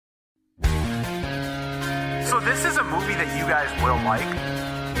So this is a movie that you guys will like?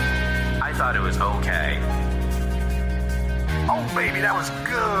 I thought it was okay. Oh, baby, that was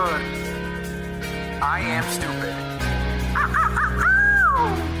good. I am stupid.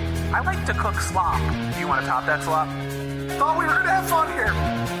 I like to cook slop. Do you want to top that slop? Thought we were going to have fun here.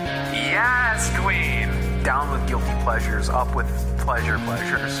 Yes, queen. Down with guilty pleasures, up with pleasures.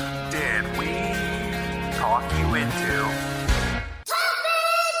 Did we talk you into...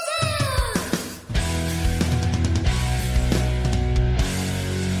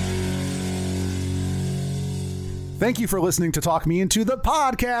 Thank you for listening to Talk Me Into, the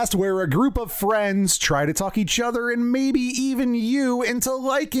podcast where a group of friends try to talk each other and maybe even you into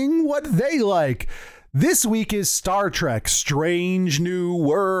liking what they like. This week is Star Trek: Strange New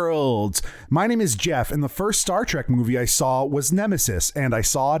Worlds. My name is Jeff, and the first Star Trek movie I saw was Nemesis, and I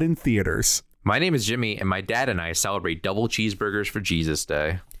saw it in theaters. My name is Jimmy, and my dad and I celebrate double cheeseburgers for Jesus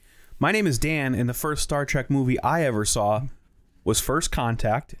Day. My name is Dan, and the first Star Trek movie I ever saw was First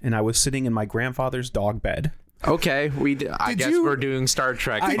Contact, and I was sitting in my grandfather's dog bed. Okay, I guess we're doing Star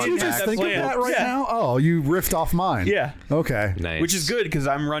Trek. Did you just think of that right now? Oh, you riffed off mine. Yeah. Okay. Nice. Which is good because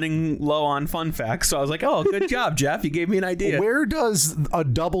I'm running low on fun facts. So I was like, oh, good job, Jeff. You gave me an idea. Where does a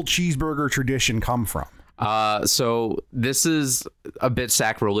double cheeseburger tradition come from? So this is a bit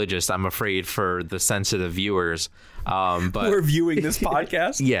sacrilegious, I'm afraid, for the sensitive viewers. But we're viewing this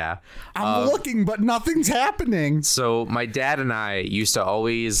podcast. Yeah. I'm looking, but nothing's happening. So my dad and I used to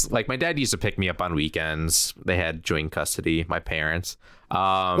always, my dad used to pick me up on weekends. They had joint custody, my parents.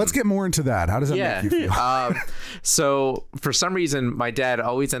 Let's get more into that. How does that make you feel? So for some reason, my dad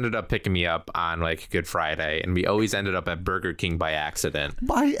always ended up picking me up on Good Friday, and we always ended up at Burger King by accident.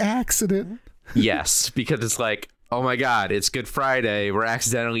 By accident? Yes, because it's oh my God, it's Good Friday. We're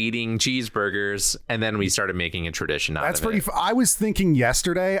accidentally eating cheeseburgers. And then we started making a tradition out of it. That's pretty I was thinking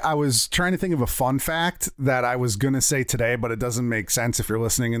yesterday, I was trying to think of a fun fact that I was going to say today, but it doesn't make sense if you're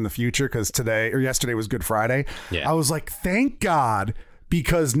listening in the future because yesterday was Good Friday. Yeah. I was like, thank God,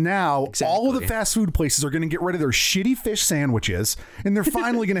 because now all of the fast food places are going to get rid of their shitty fish sandwiches, and they're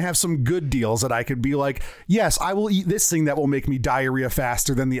finally going to have some good deals that I could be like, yes, I will eat this thing that will make me diarrhea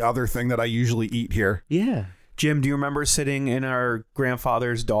faster than the other thing that I usually eat here. Yeah. Jim, do you remember sitting in our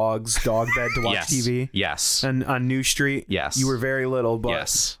grandfather's dog bed to watch TV? Yes. And on New Street? Yes. You were very little,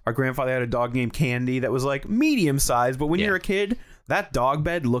 but our grandfather had a dog named Candy that was medium sized, but when you're a kid, that dog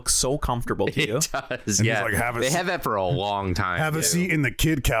bed looks so comfortable to you. It does, And yeah. they had that for a long time. Have a seat in the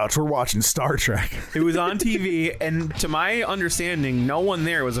kid couch. We're watching Star Trek. It was on TV, and to my understanding, no one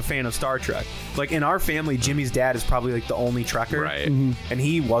there was a fan of Star Trek. In our family, Jimmy's dad is probably the only Trekker. Right. Mm-hmm. And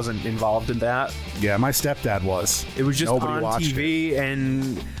he wasn't involved in that. Yeah, my stepdad was. It was just Nobody on watched TV,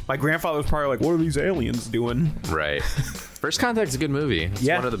 and my grandfather was probably what are these aliens doing? Right. First Contact's a good movie. It's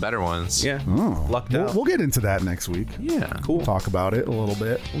one of the better ones. Yeah. Oh, Lucked out. We'll get into that next week. Yeah. Cool. Talk about it a little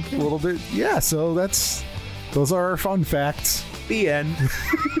bit. Okay. A little bit. Yeah, so those are our fun facts. The end.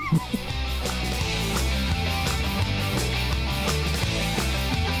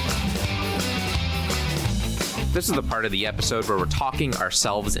 This is the part of the episode where we're talking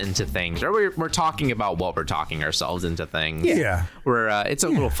ourselves into things, or we're talking about what we're talking ourselves into things. Yeah. It's a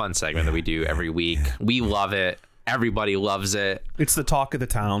little fun segment that we do every week. We love it. Everybody loves it. It's the talk of the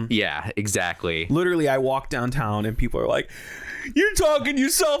town. Yeah, exactly. Literally, I walk downtown and people are like, you're talking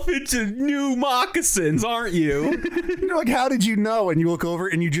yourself into new moccasins, aren't you? You're like, how did you know? And you look over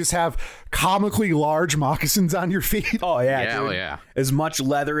and you just have comically large moccasins on your feet. Oh, yeah. Yeah, dude. oh, yeah. As much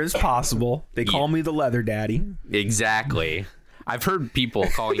leather as possible. They call me the leather daddy. Exactly. I've heard people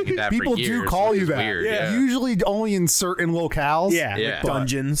calling you that People for years. do call which you is that. Weird. Yeah. Usually only in certain locales. Yeah.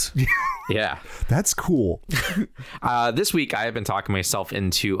 Dungeons. Yeah. That's cool. This week, I have been talking myself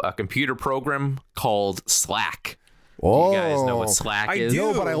into a computer program called Slack. Oh, You guys know what Slack is?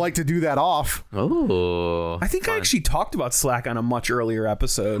 No, but I like to do that off. Oh, I think I actually talked about Slack on a much earlier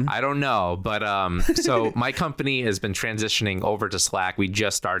episode. I don't know, but so my company has been transitioning over to Slack. We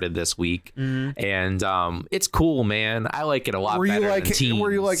just started this week, and it's cool, man. I like it a lot better than Teams.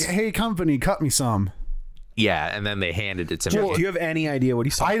 Were you like, hey, company, cut me some? Yeah, and then they handed it to me. Do you have any idea what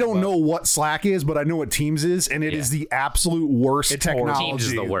he's talking about? I don't know what Slack is, but I know what Teams is, and it is the absolute worst technology Teams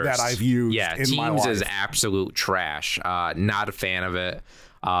is the worst. that I've used Yeah, in my life. Teams is absolute trash. Not a fan of it.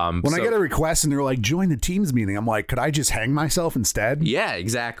 When I get a request and they're like, join the Teams meeting, I'm like, could I just hang myself instead? Yeah,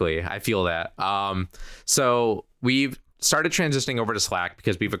 exactly. I feel that. So we've started transitioning over to Slack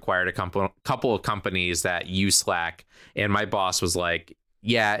because we've acquired a couple of companies that use Slack, and my boss was like,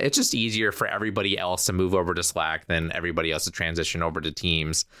 yeah, it's just easier for everybody else to move over to Slack than everybody else to transition over to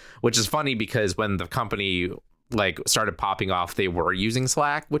Teams, which is funny because when the company like started popping off, they were using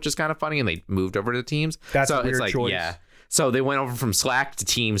Slack, which is kind of funny, and they moved over to Teams. That's so a weird it's like, choice. yeah. So they went over from Slack to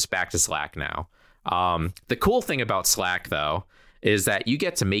Teams back to Slack now. The cool thing about Slack, though, is that you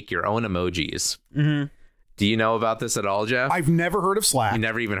get to make your own emojis. Mm-hmm. Do you know about this at all, Jeff? I've never heard of Slack. You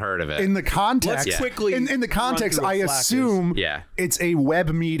never even heard of it. In the context, Let's quickly in the run context, through what I Slack is. assume Yeah. it's a web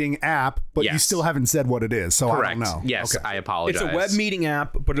meeting app, but you Yes. still haven't said what it is, so Correct. I don't know. Yes, Okay. I apologize. It's a web meeting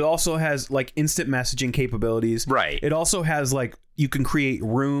app, but it also has like instant messaging capabilities. Right. It also has like you can create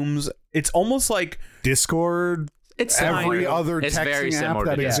rooms. It's almost like Discord, It's every similar. other It's very texting app similar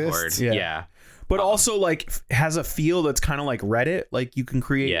that to exists. Discord. Yeah. Yeah. but also like has a feel that's kind of like Reddit. Like you can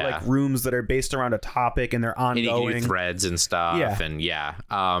create Yeah. like rooms that are based around a topic and they're And you can ongoing. do threads and stuff. Yeah.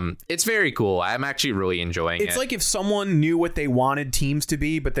 And it's very cool. I'm actually really enjoying it. It's like if someone knew what they wanted Teams to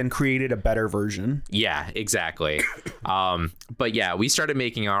be, but then created a better version. Yeah, exactly. But yeah, we started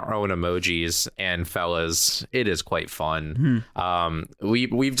making our own emojis, and fellas, it is quite fun.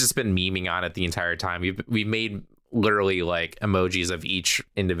 We've just been memeing on it the entire time. We've made literally like emojis of each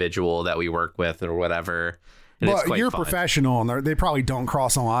individual that we work with or whatever. And it's But quite you're fun. professional, and they probably don't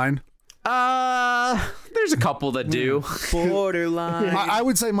cross a line. There's a couple that do. Borderline. I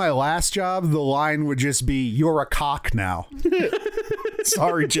would say my last job, the line would just be, "You're a cock now."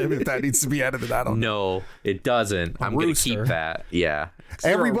 Sorry, Jim, if that needs to be edited. I don't know. No, it doesn't. I'm gonna rooster. keep that. Yeah.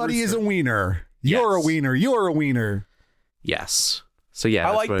 Everybody is a wiener. You're a Yes. wiener. You're a wiener. Yes. So yeah,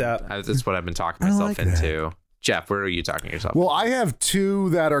 I that's like what, that. That's what I've been talking myself like that. into. Jeff, where are you talking yourself? Well, I have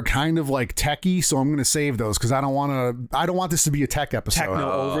two that are kind of like techie, so I'm going to save those because I don't want this to be a tech episode.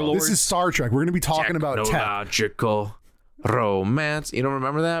 Techno overlords. This is Star Trek. We're going to be talking about tech. Technological romance. You don't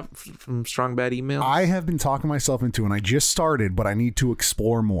remember that from Strong Bad Email? I have been talking myself into, and I just started, but I need to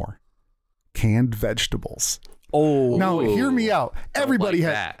explore more. Canned vegetables. Oh, Now, hear me out. Everybody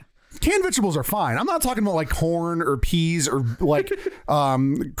has that. canned vegetables are fine. I'm not talking about like corn or peas or like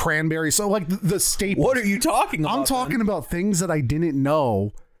cranberries. So like the staples. what are you talking about? I'm talking about things that I didn't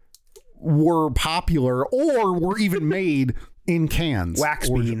know were popular or were even made in cans. wax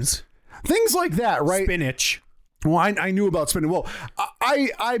Or- beans, Things like that, right? spinach. Well, I knew about spinach. Well,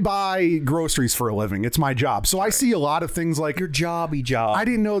 I buy groceries for a living. It's my job. So I see a lot of things like Your jobby job. I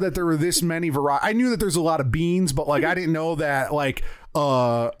didn't know that there were this many varieties. I knew that there's a lot of beans, but like I didn't know that like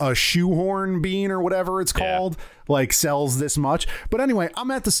a shoehorn bean or whatever it's called like sells this much. But anyway,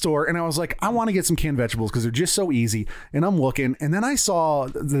 I'm at the store and I was like, I want to get some canned vegetables because they're just so easy. And I'm looking, and then I saw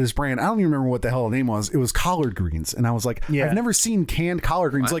this brand. I don't even remember what the hell the name was. It was collard greens, and I was like, Yeah. I've never seen canned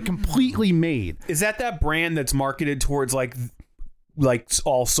collard greens like completely made. Is that brand that's marketed towards like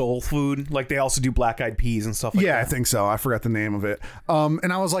all soul food? Like they also do black eyed peas and stuff like Yeah, I that. think so. I forgot the name of it.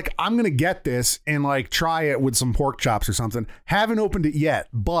 And I was like, I'm going to get this and like try it with some pork chops or something. Haven't opened it yet,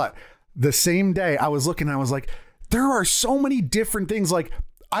 but the same day I was looking, I was like, there are so many different things. Like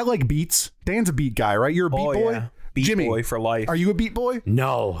I like beets. Dan's a beet guy, right? You're a beet Oh, boy? yeah. Beet Jimmy, boy for life. are you a beet boy?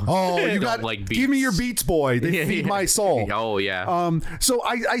 No. Oh, you Don't got like give me beets. your beets, boy. They feed my soul. Oh yeah. So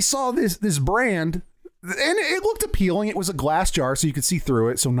I saw this brand and it looked appealing. It was a glass jar, so you could see through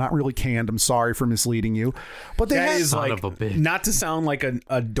it. So not really canned. I'm sorry for misleading you, but they That had, is Son like of a bitch. not to sound like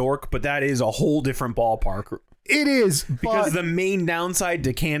a dork, but that is a whole different ballpark. it is Because but the main downside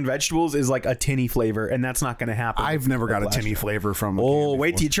to canned vegetables is like a tinny flavor, and that's not going to happen. I've never got a glass tinny jar. flavor from. Oh,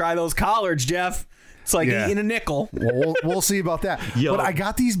 wait till you try those collards, Jeff. It's like Yeah. eating a nickel. Well, we'll see about that. Yo. But I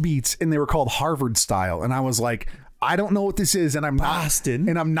got these beets, and they were called Harvard style, and I was like, I don't know what this is, and I'm Boston. not,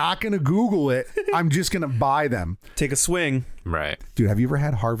 and I'm not going to Google it. I'm just going to buy them. Take a swing. Right. Dude, have you ever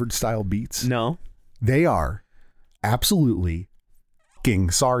had Harvard style beets? No. They are absolutely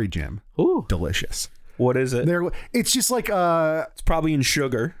fucking sorry, Jim. Ooh. Delicious. What is it? It's just like It's probably in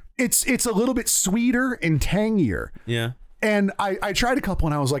sugar. it's a little bit sweeter and tangier. Yeah. And I tried a couple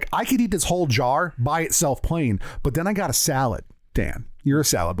and I was like, I could eat this whole jar by itself plain, but then I got a salad. Dan, you're a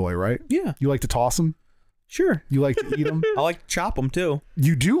salad boy, right? Yeah. You like to toss them? Sure. You like to eat them? I like to chop them too.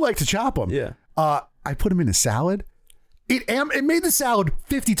 You do like to chop them. Yeah. I put them in a salad. It made the salad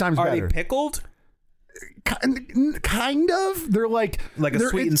 50 times Are better. they pickled? Kind of. They're like Like a they're-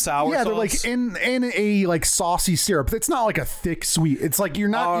 sweet and it's- sour Yeah, they're sauce? like in a like saucy syrup. It's not like a thick sweet. It's like you're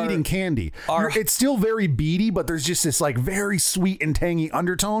not eating candy. It's still very beady, but there's just this like very sweet and tangy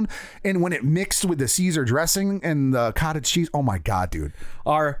undertone. And when it mixed with the Caesar dressing and the cottage cheese, oh my god, dude!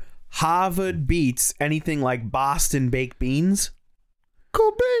 Are Harvard beets anything like Boston baked beans?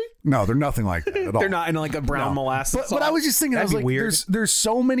 Could be. No, they're nothing like that at all. They're not in like a brown molasses. But I was just thinking, I was That'd like, be weird. there's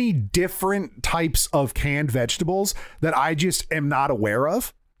so many different types of canned vegetables that I just am not aware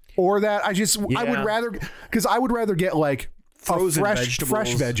of, or that I would Yeah. rather, because I would rather get like frozen fresh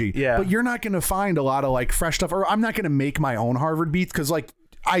vegetables. veggie. Yeah. But you're not going to find a lot of like fresh stuff. Or I'm not going to make my own Harvard beets because like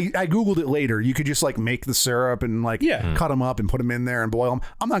I Googled it later. You could just like make the syrup and like cut them up and put them in there and boil them.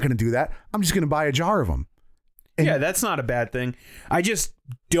 I'm not going to do that. I'm just going to buy a jar of them. Yeah, that's not a bad thing. I just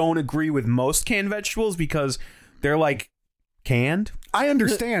don't agree with most canned vegetables because they're like canned. I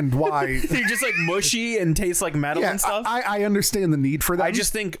understand why. They're just like mushy and taste like metal and stuff. I understand the need for that. I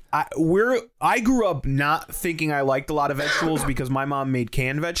just think I grew up not thinking I liked a lot of vegetables because my mom made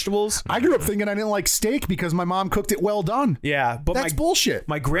canned vegetables. I grew up thinking I didn't like steak because my mom cooked it well done. Yeah, but That's bullshit.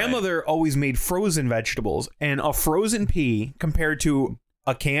 My grandmother always made frozen vegetables, and a frozen pea compared to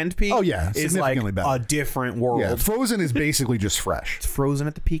a canned pea is like significantly better. a different world. Yeah, frozen is basically just fresh. It's frozen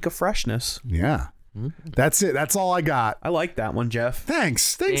at the peak of freshness. Yeah. That's it. That's all I got. I like that one, Jeff.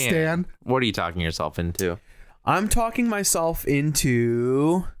 Thanks, Dan. What are you talking yourself into? I'm talking myself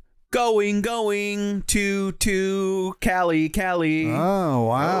into going to Cali. Oh,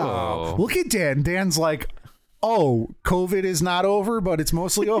 wow. Oh. Look at Dan. Dan's like, oh, COVID is not over, but it's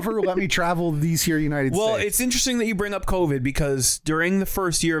mostly over. Let me travel these here United Well, States. it's interesting that you bring up COVID because during the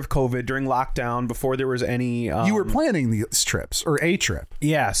first year of COVID, during lockdown, before there was any... you were planning these trips, or a trip.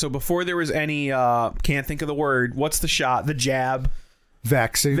 Yeah, so before there was any... can't think of the word. What's the shot? The jab.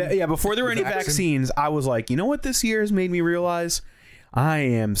 Vaccine. Before there were any vaccines, I was like, you know what this year has made me realize? I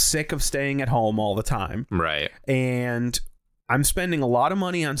am sick of staying at home all the time. Right. And I'm spending a lot of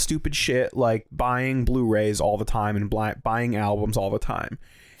money on stupid shit like buying Blu-rays all the time and buying albums all the time.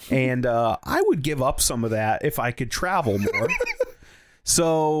 And I would give up some of that if I could travel more.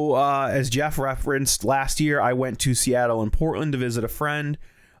 So as Jeff referenced, last year I went to Seattle and Portland to visit a friend.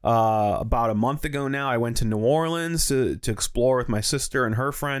 About a month ago now, I went to New Orleans to explore with my sister and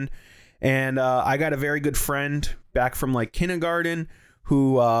her friend. And I got a very good friend back from like kindergarten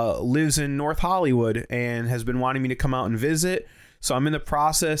who lives in North Hollywood and has been wanting me to come out and visit. So I'm in the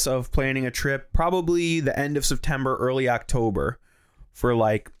process of planning a trip, probably the end of September, early October, for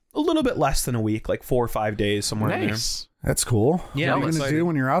like a little bit less than a week, like 4 or 5 days, somewhere in there. Nice. That's cool. Yeah, what are you I'm going to do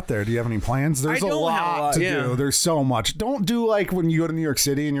when you're out there? Do you have any plans? There's a lot to do. There's so much. Don't do like when you go to New York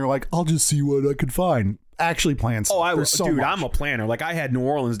City and you're like, I'll just see what I could find. Actually plan stuff. Oh, I will. There's so Dude, much. I'm a planner. Like I had New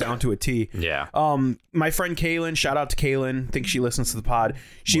Orleans down to a T. Yeah. My friend Kaylin, shout out to Kaylin. I think she listens to the pod.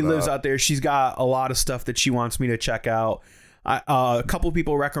 She lives out there. She's got a lot of stuff that she wants me to check out. A couple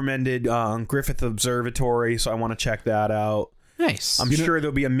people recommended Griffith Observatory, so I want to check that out. Nice. I'm sure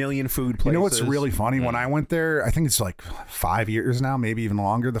there'll be a million food places. You know what's really funny? When I went there, I think it's like 5 years now, maybe even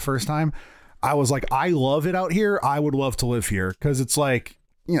longer the first time, I was like, I love it out here. I would love to live here because it's like,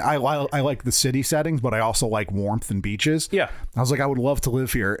 you know, I like the city settings, but I also like warmth and beaches. Yeah. I was like, I would love to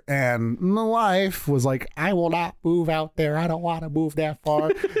live here. And my wife was like, I will not move out there. I don't want to move that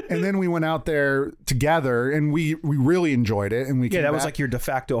far. And then we went out there together and we really enjoyed it. And we came that was back. like your de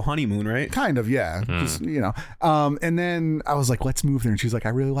facto honeymoon, right? Kind of, yeah. Just, you know. And then I was like, let's move there. And she's like, I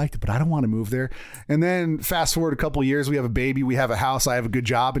really liked it, but I don't want to move there. And then fast forward a couple of years, we have a baby, we have a house, I have a good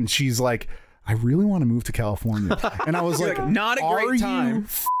job. And she's like, I really want to move to California. And I was like, not a great time. Are you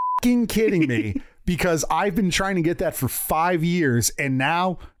fucking kidding me? Because I've been trying to get that for 5 years and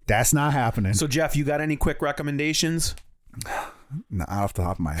now that's not happening. So Jeff, you got any quick recommendations? Not off the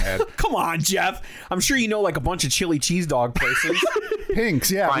top of my head. Come on, Jeff. I'm sure you know like a bunch of chili cheese dog places.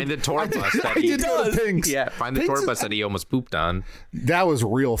 Pink's, yeah. Find the tour bus that I he did go to Pink's. Yeah, find the Pink's tour bus that he almost pooped on. That was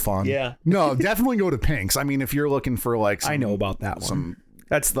real fun. Yeah. No, definitely go to Pink's. I mean, if you're looking for like I know about that one.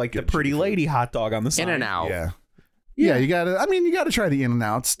 That's like the pretty lady hot dog on the side. In and out. Yeah. Yeah, you gotta try the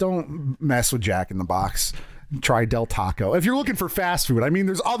In-N-Outs. Don't mess with Jack in the Box. Try Del Taco. If you're looking for fast food, I mean,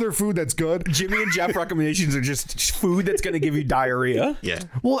 there's other food that's good. Jimmy and Jeff recommendations are just food that's going to give you diarrhea. Yeah.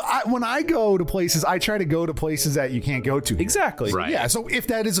 Well, when I go to places, I try to go to places that you can't go to here. Exactly. Right. Yeah, so if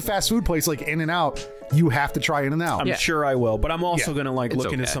that is a fast food place like In-N-Out, you have to try In-N-Out. I'm sure I will, but I'm also going to like It's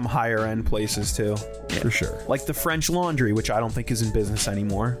look into okay. some higher end places too. For sure. Like the French Laundry, which I don't think is in business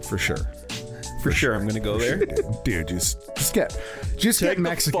anymore. For sure. For sure, I'm going to go there. Dude, just get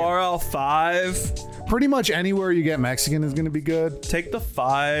Mexican. Far out 5. Pretty much anywhere you get Mexican is going to be good. Take the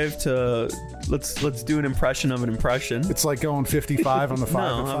 5 to let's do an impression of an impression. It's like going 55 on the 5.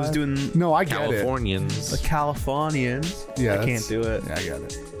 No, and I was 5. doing No, I get Californians. the Californians. Yeah, I can't do it. Yeah, I got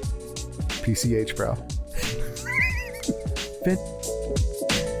it. PCH, bro.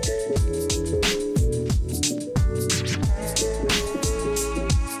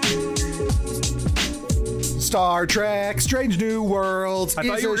 Star Trek Strange New Worlds I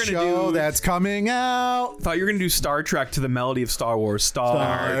thought is you were a gonna show do- that's coming out. I thought you were going to do Star Trek to the melody of Star Wars.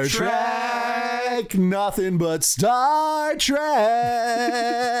 Star Trek. like nothing but Star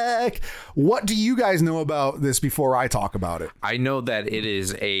Trek. What do you guys know about this before I talk about it? I know that it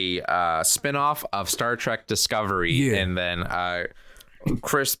is a spinoff of Star Trek Discovery, Yeah. and then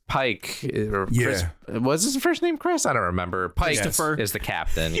Chris Pike, or Chris, Yeah. was his first name Chris? I don't remember. Pike Christopher. is the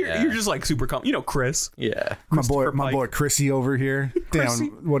captain. You're just like super Chris. Yeah. My boy Pike. Chrissy over here. Damn,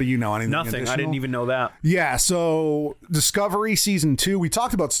 what do you know? Anything Nothing. I additional? didn't even know that. Yeah, so Discovery Season 2, we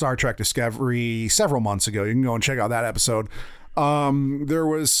talked about Star Trek Discovery several months ago. You can go and check out that episode. There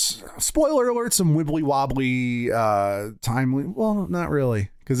was, spoiler alert, some wibbly wobbly timely. Well, not really,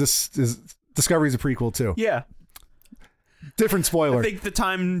 because this is Discovery's a prequel too. Yeah. Different spoiler. I think the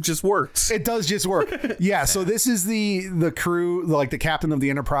time just works. It does just work. Yeah, so this is the crew, like the captain of the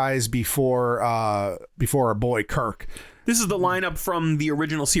Enterprise before our boy Kirk. This is the lineup from the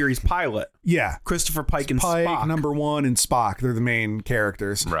original series pilot. Yeah. Christopher Pike and Pike, Spock. number 1, and Spock. They're the main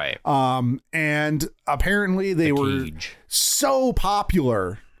characters. Right. And apparently they were Cage. so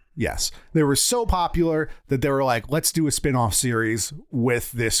popular. Yes. They were so popular that they were like, let's do a spin-off series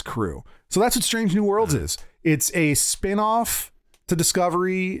with this crew. So that's what Strange New Worlds is. It's a spin-off to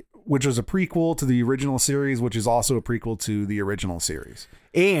Discovery, which was a prequel to the original series, which is also a prequel to the original series.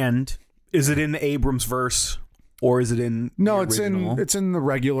 And is it in the Abrams verse or is it in No, the it's original? it's in the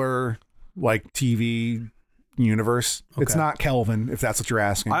regular like TV universe. It's not Kelvin, if that's what you're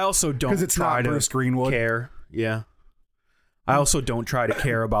asking. I also don't 'Cause it's try not to Bruce Greenwood. care. Yeah. I also don't try to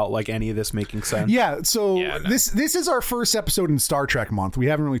care about like any of this making sense. Yeah, so Yeah, no. this is our first episode in Star Trek month. We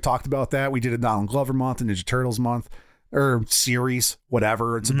haven't really talked about that. We did a Donald Glover month and Ninja Turtles month, or series,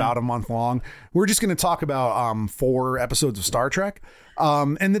 whatever. It's about a month long. We're just going to talk about 4 episodes of Star Trek.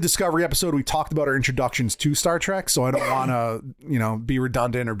 In the Discovery episode, we talked about our introductions to Star Trek, so I don't want to, be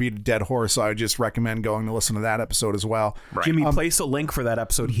redundant or beat a dead horse. So I just recommend going to listen to that episode as well. Right. Jimmy, place a link for that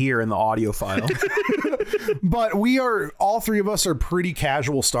episode here in the audio file. But all 3 of us are pretty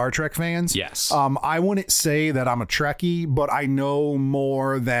casual Star Trek fans. Yes. I wouldn't say that I'm a Trekkie, but I know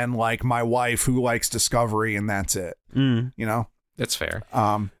more than like my wife who likes Discovery, and that's it. You know? That's fair.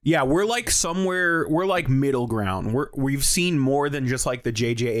 Yeah, we're like middle ground. We've seen more than just like the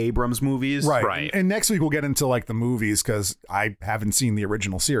J.J. Abrams movies. Right. Right. And next week we'll get into like the movies because I haven't seen the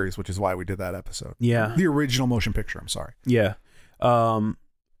original series, which is why we did that episode. Yeah. The original motion picture, I'm sorry. Yeah.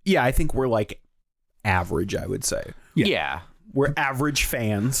 Yeah, I think we're like average, I would say. Yeah. We're average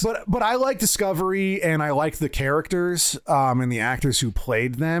fans. But I like Discovery and I like the characters and the actors who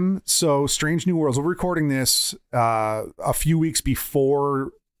played them. So Strange New Worlds, we're recording this a few weeks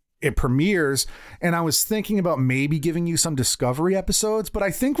before it premieres, and I was thinking about maybe giving you some Discovery episodes, but I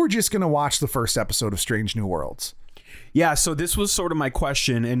think we're just going to watch the first episode of Strange New Worlds. Yeah, so this was sort of my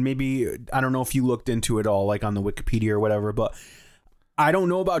question, and maybe, I don't know if you looked into it all, like on the Wikipedia or whatever, but I don't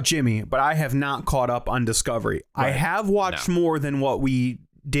know about Jimmy, but I have not caught up on Discovery. I have watched more than what we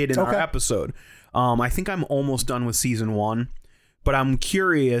did in our episode. I think I'm almost done with season 1, but I'm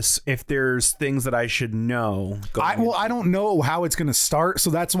curious if there's things that I should know. I don't know how it's going to start, so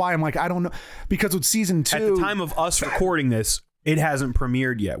that's why I'm like, I don't know, because with season 2, At the time of us recording this, it hasn't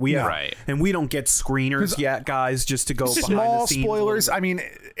premiered yet. We have, Right. and we don't get screeners yet, guys, just to go behind small the scenes. spoilers. I mean,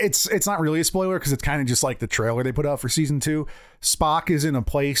 it's not really a spoiler because it's kind of just like the trailer they put out for season 2. Spock is in a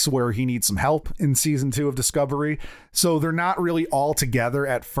place where he needs some help in season 2 of Discovery, so they're not really all together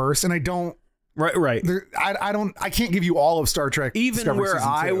at first. And I don't. Right. I can't give you all of Star Trek. Even Discovery where season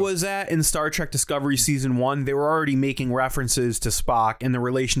I 2. was at in Star Trek Discovery season 1, they were already making references to Spock and the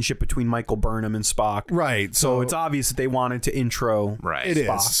relationship between Michael Burnham and Spock. Right. So it's obvious that they wanted to intro. Right. It is.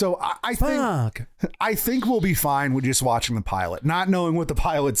 Spock. So I think we'll be fine with just watching the pilot, not knowing what the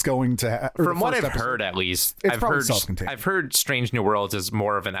pilot's going to. From what I've heard, at least, It's I've probably heard self-contained. I've heard Strange New Worlds is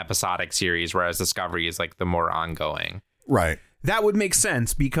more of an episodic series, whereas Discovery is like the more ongoing. Right. That would make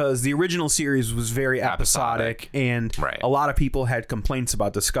sense because the original series was very episodic, and Right. a lot of people had complaints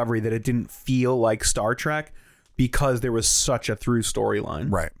about Discovery that it didn't feel like Star Trek because there was such a through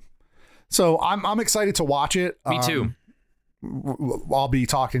storyline. Right. So I'm excited to watch it. Me too. I'll be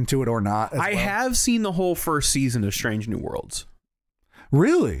talking to it or not. I have seen the whole first season of Strange New Worlds.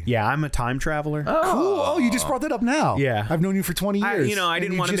 Really? Yeah, I'm a time traveler. Cool. Oh, you just brought that up now. Yeah. I've known you for 20 years. I and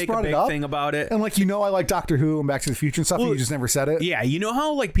didn't you want to just make a brought it big up? thing about it. And I like Doctor Who and Back to the Future and stuff, and you just never said it? Yeah, you know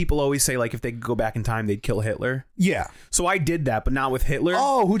how like people always say like if they could go back in time they'd kill Hitler? Yeah. So I did that, but not with Hitler.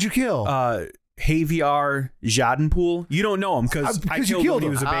 Oh, who'd you kill? Javier Jadenpool. You don't know him because I because you killed killed him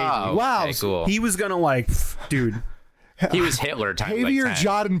when he was a baby. Oh, Wow. okay, cool. He was gonna dude, He was Hitler times Javier like 10.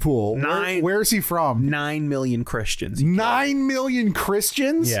 Jodenpool. Where's he from? 9 million Christians. 9 million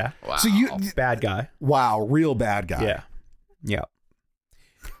Christians? Yeah. Wow. So you, Bad guy. wow, real bad guy. Yeah.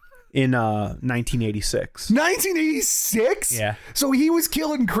 in 1986. 1986? Yeah. So he was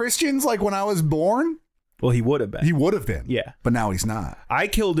killing Christians like when I was born? Well, he would have been. He would have been. Yeah. But now he's not. I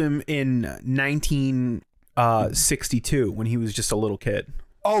killed him in 1962 when he was just a little kid.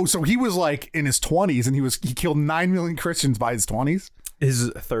 Oh, so he was like in his 20s and he killed 9 million Christians by his 20s? His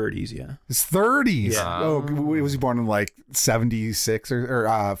 30s, yeah. His 30s? Yeah. Oh, was he born in like 76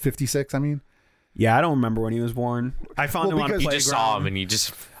 or 56, I mean? Yeah, I don't remember when he was born. I found him on a because- You playground. just saw him and you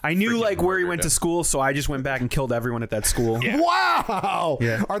just. I knew freaking like where he murdered went to him. school, so I just went back and killed everyone at that school. Wow.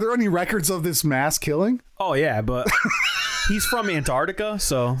 Yeah. Are there any records of this mass killing? Oh yeah, but he's from Antarctica,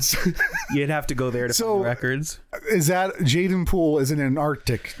 so you'd have to go there to find the records. Is that Jaden Poole is an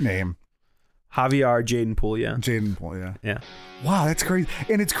Arctic name? Javier Jaden Poole, yeah. Jaden Poole, yeah. Yeah. Wow, that's crazy.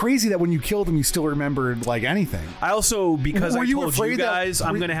 And it's crazy that when you killed him, you still remembered like anything. I also, because Were I you told you afraid that- guys,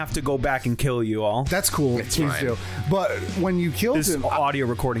 I'm going to have to go back and kill you all. That's cool. Please fine. do. But when you killed This him, audio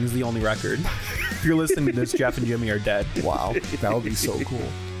recording is the only record. If you're listening to this, Jeff and Jimmy are dead. wow, that would be so cool.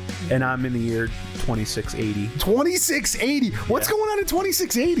 And I'm in the year 2680. 2680. What's going on in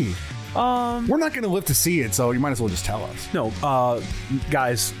 2680? We're not going to live to see it, so you might as well just tell us. No,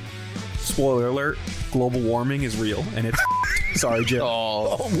 guys, spoiler alert, global warming is real, and it's sorry, Jim.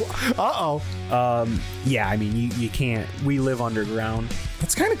 Oh, Yeah, I mean, you can't. We live underground.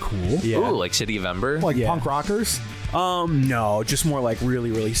 That's kind of cool. Yeah. ooh, like City of Ember. Like Yeah. punk rockers. No, just more like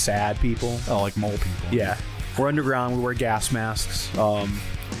really, really sad people. Oh, like mole people. Yeah. We're underground. We wear gas masks.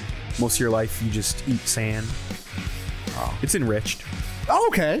 Most of your life, you just eat sand. It's enriched. Oh,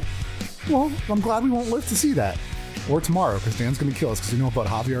 okay. Well, I'm glad we won't live to see that. Or tomorrow, because Dan's going to kill us because we know about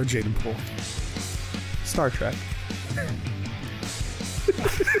Javier Jaden Poole. Star Trek.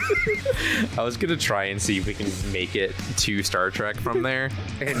 I was gonna try and see if we can make it to Star Trek from there,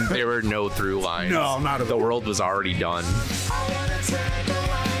 and there were no through lines. No, not at The all. world was already done. I wanna take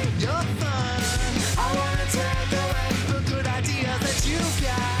away your fun. I wanna take away the good ideas that you've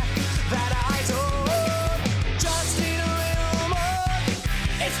got that I don't. Just need a little more.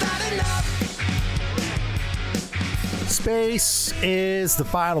 It's not enough. Space is the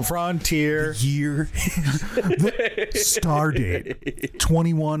final frontier. Year. Stardate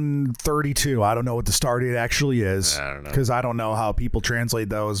 2132. I don't know what the stardate actually is. I don't know. Because I don't know how people translate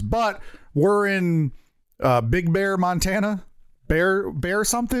those. But we're in Big Bear, Montana. Bear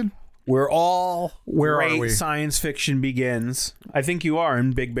something? Where all Where are great we? science fiction begins. I think you are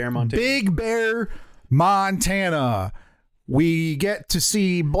in Big Bear, Montana. Big Bear, Montana. We get to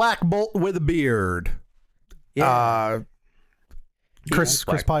see Black Bolt with a beard. Yeah. Chris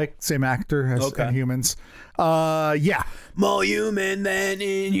Pike, same actor as Okay. Inhumans. Yeah. More human than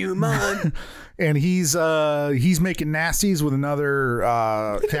inhuman. And he's making nasties with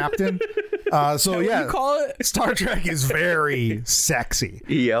another captain. So What yeah, do you call it? Star Trek is very sexy.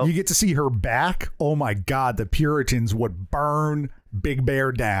 Yep. You get to see her back. Oh my God, the Puritans would burn Big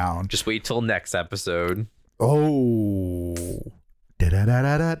Bear down. Just wait till next episode. Oh.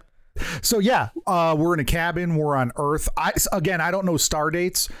 Da-da-da-da-da. So yeah, we're in a cabin. We're on Earth. I don't know star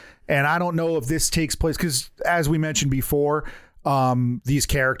dates, and I don't know if this takes place because, as we mentioned before, these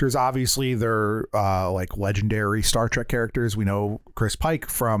characters obviously they're like legendary Star Trek characters. We know Chris Pike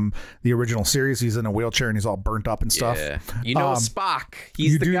from the original series. He's in a wheelchair and he's all burnt up and stuff. Yeah. You know Spock.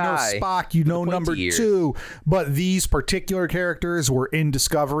 He's you the do guy. know Spock. You know pointy number ears. 2, but these particular characters were in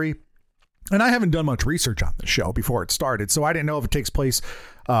Discovery. And I haven't done much research on the show before it started, so I didn't know if it takes place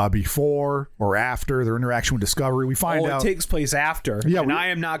before or after their interaction with Discovery. We find out It takes place after. Yeah, and I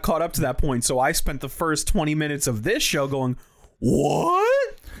am not caught up to that point. So I spent the first 20 minutes of this show going,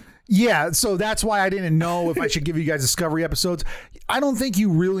 what? Yeah, so that's why I didn't know if I should give you guys Discovery episodes. I don't think you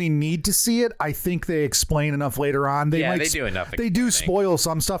really need to see it. I think they explain enough later on. Yeah, they do enough They do explaining. spoil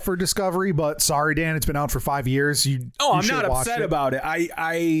some stuff for Discovery, but sorry, Dan, it's been out for 5 years. I'm not upset about it.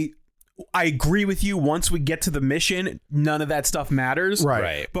 I agree with you. Once we get to the mission, none of that stuff matters.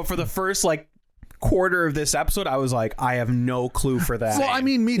 Right. But for the first quarter of this episode, I was like, I have no clue for that. Well, I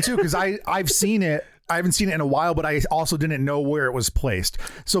mean, me too, because I've seen it. I haven't seen it in a while, but I also didn't know where it was placed.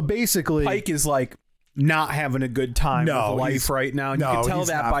 So basically, Pike is not having a good time No, with he's- life right now. And you no, can tell he's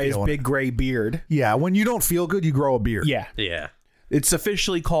that not by his feeling big gray beard. yeah, when you don't feel good, you grow a beard. Yeah. Yeah. It's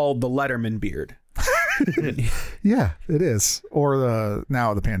officially called the Letterman beard. Yeah, it is. Or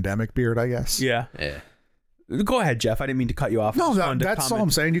the pandemic beard, I guess. Yeah. Yeah. Go ahead, Jeff. I didn't mean to cut you off. I No, just wanted to that's all comment.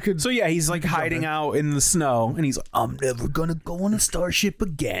 I'm saying. You could. So yeah, he's hiding out in the snow, and he's like, "I'm never gonna go on a starship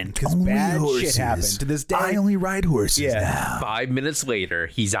again because Only bad horses. shit happened to this day." I only ride horses Yeah. now. 5 minutes later,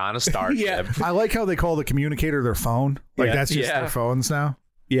 he's on a starship. Yeah. I like how they call the communicator their phone. Like Yeah. that's just Yeah. their phones now.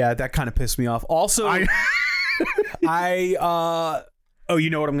 Yeah, that kind of pissed me off. Also, I Oh, you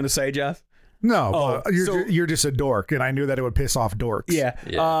know what I'm going to say, Jeff? No, Oh, you're just a dork, and I knew that it would piss off dorks.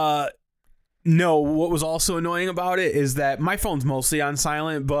 Yeah. No, what was also annoying about it is that my phone's mostly on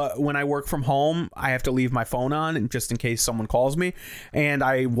silent, but when I work from home, I have to leave my phone on and just in case someone calls me. And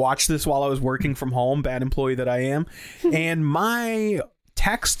I watched this while I was working from home, bad employee that I am. And my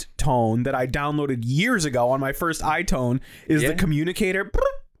text tone that I downloaded years ago on my first iTone is the communicator.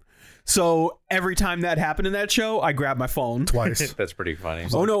 So every time that happened in that show, I grabbed my phone. Twice. That's pretty funny.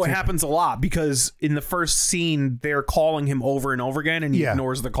 Oh, no, it happens a lot because in the first scene, they're calling him over and over again and he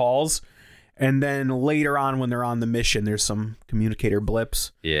ignores the calls. And then later on, when they're on the mission, there's some communicator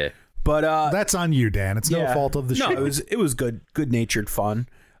blips. Yeah. But That's on you, Dan. It's no fault of the show. No, it was good-natured fun.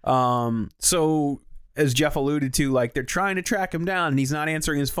 So as Jeff alluded to, like they're trying to track him down and he's not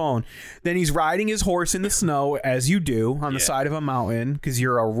answering his phone. Then he's riding his horse in the snow, as you do, on the side of a mountain because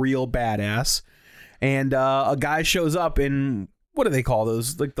you're a real badass. And a guy shows up in, what do they call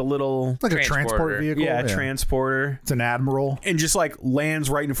those? Like the little... Like a transport vehicle. Yeah, transporter. It's an admiral. And just like lands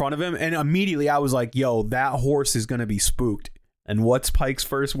right in front of him. And immediately I was like, yo, that horse is going to be spooked. And what's Pike's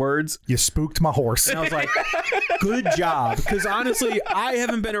first words? You spooked my horse. And I was like, good job. Because honestly, I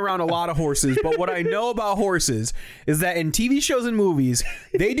haven't been around a lot of horses, but what I know about horses is that in TV shows and movies,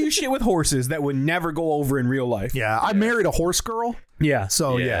 they do shit with horses that would never go over in real life. Yeah, I married a horse girl. Yeah.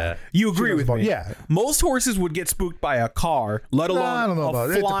 So, yeah. You agree with me? Yeah. Most horses would get spooked by a car, let alone I don't know about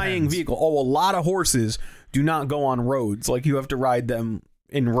a it. It flying depends. vehicle. Oh, a lot of horses do not go on roads. Like, you have to ride them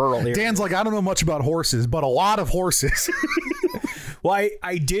in rural areas. Dan's like, I don't know much about horses, but a lot of horses. Well,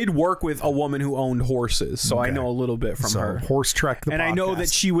 I did work with a woman who owned horses, so I know a little bit from her. Horse Trek the And I know that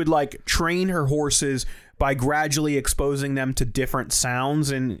podcast. she would like train her horses by gradually exposing them to different sounds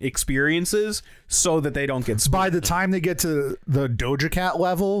and experiences so that they don't get spooked. By the time they get to the Doja Cat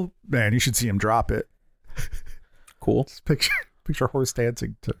level, man, you should see him drop it. Cool. Picture horse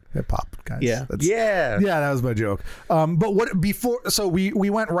dancing to hip hop, guys. Yeah. Yeah. Yeah, that was my joke. But what before? So we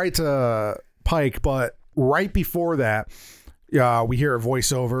went right to Pike, but right before that, we hear a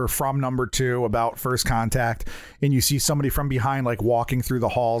voiceover from number 2 about first contact, and you see somebody from behind like walking through the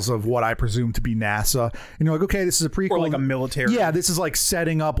halls of what I presume to be NASA, and you're like, okay, this is a prequel, Or like a military. Yeah, this is like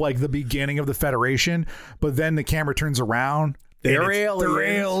setting up like the beginning of the Federation, but then the camera turns around. They're and aliens. They're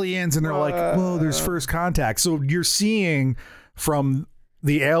aliens, and they're like, whoa, there's first contact. So you're seeing from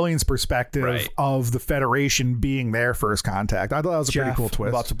the aliens' perspective Right. of the Federation being their first contact. I thought that was a pretty Jeff, cool I'm twist.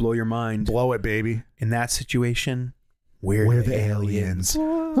 about to blow your mind. Blow it, baby. In that situation, we're the aliens.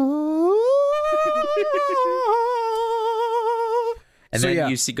 And So, then yeah.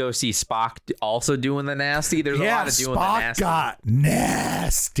 you go see Spock also doing the nasty. There's a lot of doing the Spock nasty. got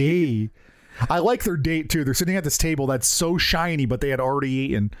nasty. I like their date too. They're sitting at this table that's so shiny, but they had already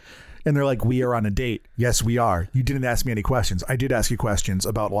eaten. And they're like, we are on a date. Yes, we are. You didn't ask me any questions. I did ask you questions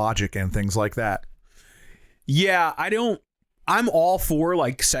about logic and things like that. Yeah, I'm all for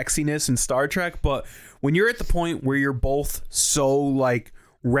like sexiness in Star Trek, but when you're at the point where you're both so like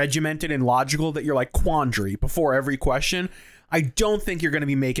regimented and logical that you're like quandary before every question, I don't think you're going to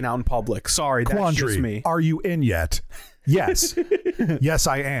be making out in public. Sorry, that's Quandary, just me. are you in yet? Yes. Yes,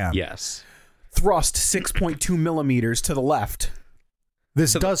 I am. Yes. Thrust 6.2 millimeters to the left.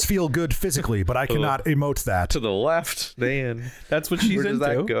 This does feel good physically, but I cannot emote that. To the left, Dan. That's what she's Where does into.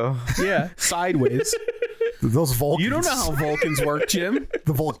 that go? Yeah, sideways. Those Vulcans. You don't know how Vulcans work, Jim.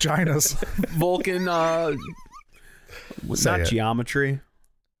 The Vulginas. Vulcan, Say not it. geometry.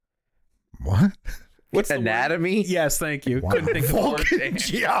 What? What's the word? Anatomy? Yes, thank you. Wow. Couldn't think of the word. Vulcan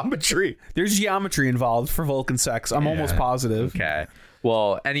geometry. There's geometry involved for Vulcan sex. I'm almost positive. Okay.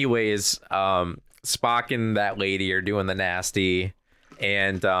 Well, anyways, Spock and that lady are doing the nasty,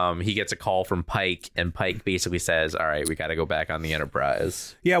 and he gets a call from Pike, and Pike basically says, all right, we got to go back on the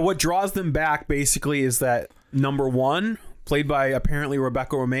Enterprise. Yeah, what draws them back basically is that number 1, played by apparently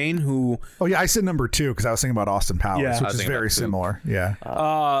Rebecca Romaine, who Oh, yeah, I said number 2 because I was thinking about Austin Powers, Yeah. I which was is thinking very about Poop. similar.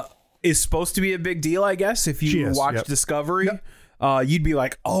 Yeah. is supposed to be a big deal, I guess. If She you is, watch yep. Discovery, you'd be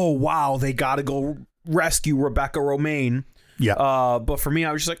like, oh, wow, they got to go rescue Rebecca Romaine. Yeah. But for me,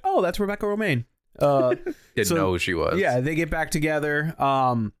 I was just like, oh, that's Rebecca Romaine. Didn't know who she was. Yeah, they get back together.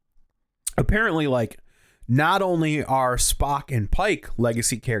 Apparently, like, not only are Spock and Pike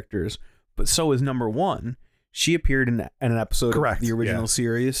legacy characters, but so is number 1. She appeared in an episode Correct, of the original yeah.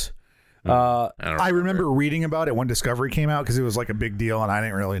 series. I remember reading about it when Discovery came out because it was like a big deal and I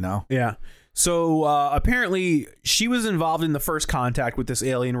didn't really know. Yeah. So apparently she was involved in the first contact with this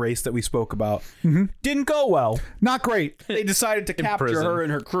alien race that we spoke about. Mm-hmm. Didn't go well. Not great. They decided to capture prison. her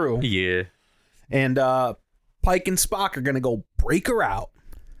and her crew. Yeah. And Pike and Spock are going to go break her out.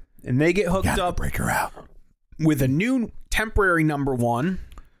 And they get hooked up. Break her out. with a new temporary number one.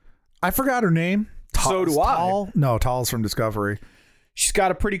 I forgot her name. So do I. Tall? No, Tall's from Discovery. She's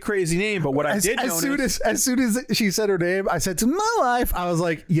got a pretty crazy name, but what I did notice... As soon as she said her name, I said, to my life, I was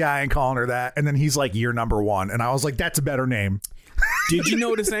like, yeah, I ain't calling her that. And then he's like, you're number one. And I was like, that's a better name. Did you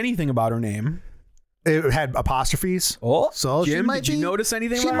notice anything about her name? It had apostrophes. Oh, so Jim, she might did you notice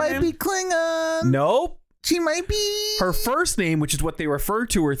anything about her name? She might be Klingon. Nope. She might be. Her first name, which is what they refer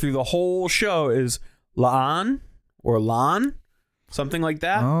to her through the whole show, is La'an or Lan, something like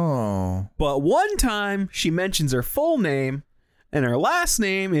that. Oh. But one time she mentions her full name, and her last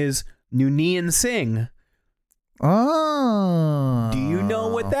name is Noonien Singh. Oh. Do you know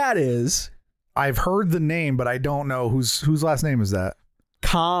what that is? I've heard the name, but I don't know whose last name is that.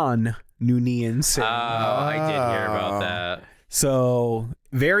 Khan Noonien Singh. Oh, I did hear about that. So,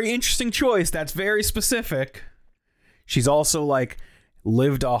 very interesting choice. That's very specific. She's also like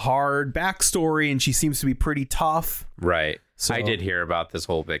lived a hard backstory, and she seems to be pretty tough. Right. So- I did hear about this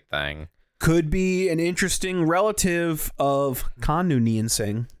whole big thing. Could be an interesting relative of Khan Noonien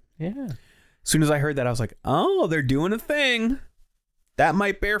Singh. Yeah. As soon as I heard that, I was like, oh, they're doing a thing. That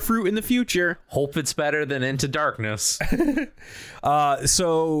might bear fruit in the future. Hope it's better than Into Darkness.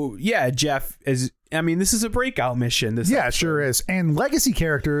 So, yeah, Jeff, this is a breakout mission. Yeah, it sure is. And legacy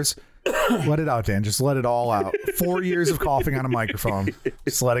characters, let it out, Dan. Just let it all out. 4 years of coughing on a microphone.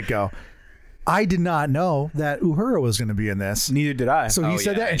 Just let it go. I did not know that Uhura was going to be in this. Neither did I. So he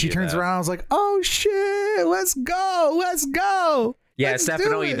said yeah, that, I and she knew turns that. around. I was like, "Oh shit, let's go, let's go!" Yeah, Let's it's do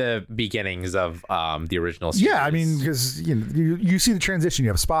definitely it. the beginnings of the original series. Yeah, I mean, because you see the transition. You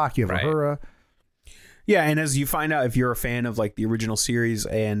have Spock, you have Right. Uhura. Yeah, and as you find out, if you're a fan of like the original series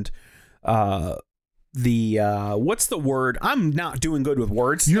and the what's the word? I'm not doing good with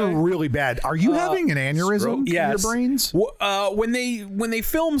words. You're today. really bad. Are you having an aneurysm in your Yes. brains? When they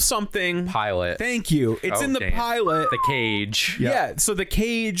film something. Pilot. Thank you. It's Oh, in the damn. pilot. The Cage. Yeah. So the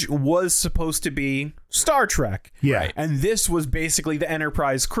Cage was supposed to be Star Trek. Yeah. Right. And this was basically the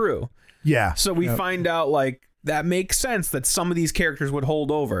Enterprise crew. Yeah. So we find out like that makes sense that some of these characters would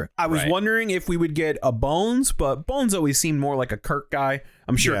hold over. I was Right. wondering if we would get a Bones, but Bones always seemed more like a Kirk guy.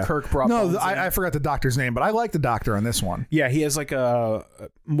 I'm sure Yeah. Kirk brought No, Bones in. I forgot the doctor's name, but I like the doctor on this one. Yeah, he has like a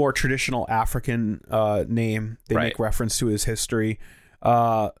more traditional African name. They Right. make reference to his history.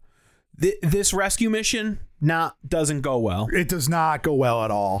 This rescue mission doesn't go well. It does not go well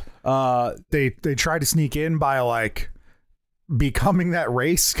at all. They try to sneak in by like becoming that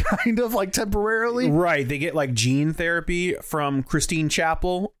race, kind of like temporarily. Right, they get like gene therapy from Christine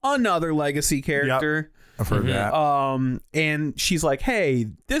Chapel, another legacy character. I've heard that. And she's like, "Hey,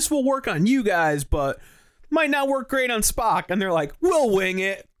 this will work on you guys, but might not work great on Spock." And they're like, "We'll wing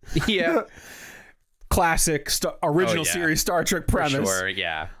it." Yeah. Classic original Oh, yeah. sery Star Trek For premise. sure,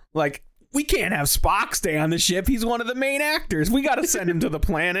 yeah. Like, we can't have Spock stay on the ship. He's one of the main actors. We got to send him to the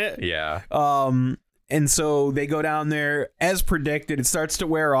planet. Yeah. And so they go down there as predicted. It starts to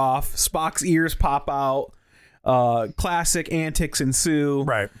wear off. Spock's ears pop out. Classic antics ensue.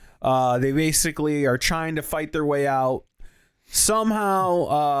 Right. They basically are trying to fight their way out.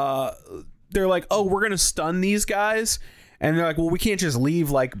 Somehow, they're like, "Oh, we're gonna stun these guys," and they're like, "Well, we can't just leave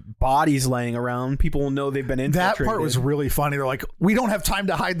like bodies laying around. People will know they've been That infiltrated." part was really funny. They're like, we don't have time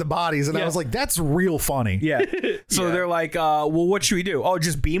to hide the bodies. And I Yeah. was like, that's real funny. Yeah. So they're like, well, what should we do? Oh,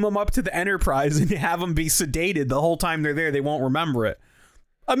 just beam them up to the Enterprise and have them be sedated the whole time they're there. They won't remember it.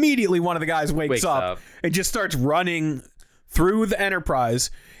 Immediately, one of the guys wakes up and just starts running through the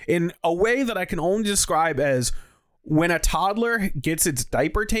Enterprise in a way that I can only describe as when a toddler gets its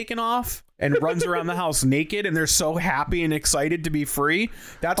diaper taken off and runs around the house naked and they're so happy and excited to be free.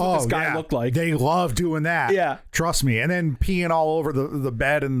 That's what this guy looked like. They love doing that. Yeah. Trust me. And then peeing all over the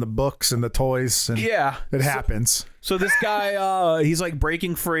bed and the books and the toys. And Yeah. It happens. So this guy, he's like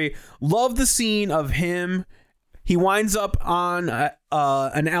breaking free. Love the scene of him. He winds up on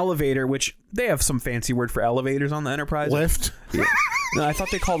an elevator, which they have some fancy word for elevators on the Enterprise. Lift. No, I thought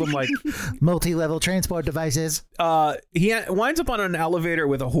they called them like. Multi-level transport devices. He winds up on an elevator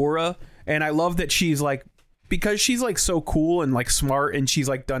with Uhura, and I love that she's like, because she's like so cool and like smart, and she's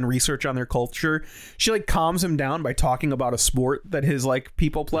like done research on their culture. She like calms him down by talking about a sport that his like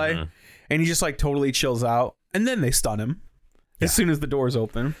people play, and he just like totally chills out. And then they stun him as soon as the doors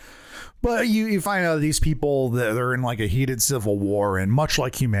open. But you find out these people, they're in like a heated civil war, and much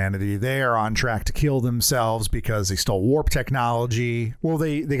like humanity, they are on track to kill themselves because they stole warp technology. Well,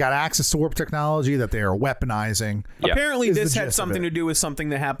 they got access to warp technology that they are weaponizing. Yep. Apparently, Is the this gist had of something it. to do with something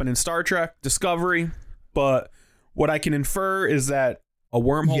that happened in Star Trek Discovery. But what I can infer is that a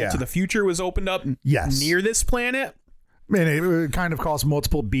wormhole to the future was opened up Yes. near this planet. And it kind of caused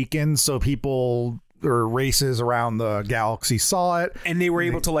multiple beacons, so people or races around the galaxy saw it. And they were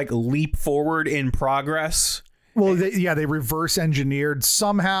able to like leap forward in progress. Well, they reverse engineered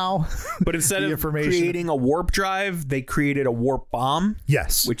somehow. But instead the of information. creating a warp drive, they created a warp bomb,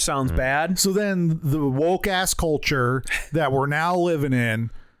 Yes. which sounds bad. So then the woke ass culture that we're now living in,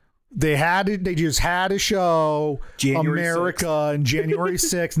 they just had to show January America on January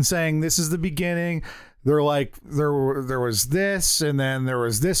 6th and saying this is the beginning. They're like there was this, and then there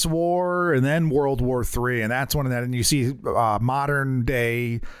was this war, and then World War III, and that's one of that. And you see modern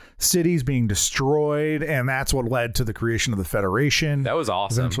day cities being destroyed, and that's what led to the creation of the Federation. That was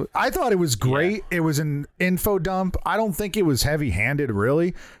awesome. Eventually. I thought it was great. It was an info dump. I don't think it was heavy handed,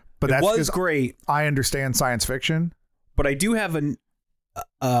 really, but It that's was 'cause great, I understand science fiction. but I do have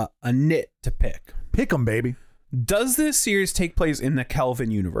a nit to pick. Pick 'em, baby. Does this series take place in the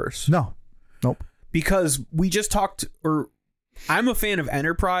Kelvin universe? No, nope. Because we just talked, or I'm a fan of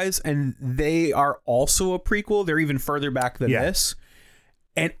Enterprise, and they are also a prequel. They're even further back than Yeah. this.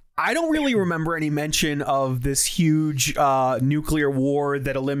 And I don't really remember any mention of this huge nuclear war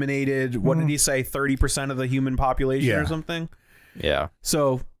that eliminated, what did he say, 30% of the human population Yeah. or something? Yeah.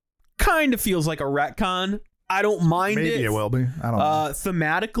 So kind of feels like a retcon. I don't mind it. Maybe it will be. I don't know.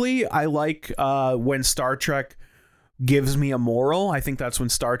 Thematically, I like when Star Trek gives me a moral. I think that's when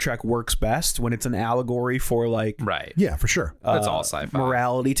Star Trek works best, when it's an allegory for like Right. Yeah, for sure. That's all sci-fi.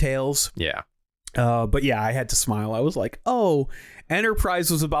 morality tales. Yeah. But yeah, I had to smile. I was like, oh, Enterprise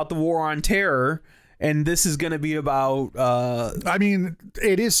was about the war on terror, and this is going to be about I mean,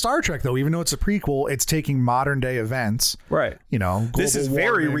 it is Star Trek, though. Even though it's a prequel, it's taking modern day events. right. You know, This is global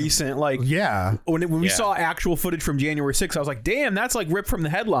very warming. recent. Like Yeah. when we Yeah. saw actual footage from January 6th, I was like, damn, that's like ripped from the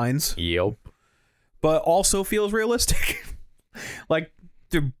headlines, Yep. but also feels realistic. Like,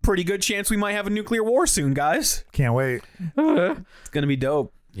 there's a pretty good chance we might have a nuclear war soon, guys. Can't wait. It's going to be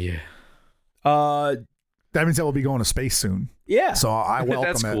dope. Yeah. That means that we'll be going to space soon. Yeah. So I welcome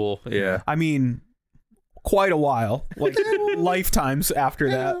That's it. cool. Yeah. I mean, quite a while, like lifetimes after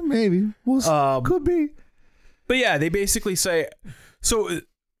that. Yeah, maybe. We'll could be. But yeah, they basically say, so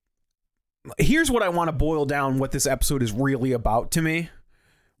here's what I want to boil down what this episode is really about to me,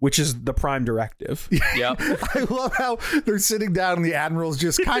 which is the Prime Directive. Yep. I love how they're sitting down and the admiral's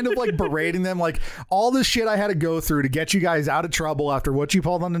just kind of like berating them, like all this shit I had to go through to get you guys out of trouble after what you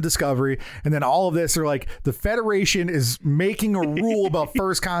pulled on the Discovery, and then all of this are like the Federation is making a rule about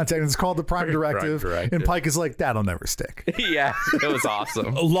first contact, and it's called the Prime Directive, Directive. and Pike is like, that'll never stick. Yeah. It was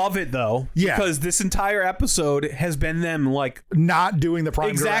awesome. Love it though, Yeah. because this entire episode has been them like Not doing the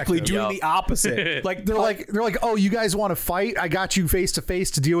Prime exactly Directive. doing Yup. the opposite. Like They're like, oh, you guys want to fight? I got you face to face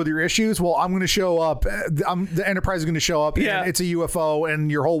to deal with your issues. Well, I'm going to show up. The Enterprise is going to show up. Yeah. And it's a UFO,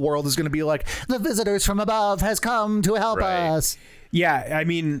 and your whole world is going to be like, the visitors from above has come to help Right. us. yeah, I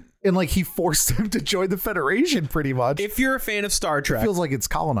mean, And like he forced them to join the Federation, pretty much. if you're a fan of Star Trek, Feels like it's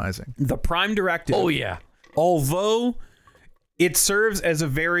colonizing. the Prime Directive, Oh yeah. although it serves as a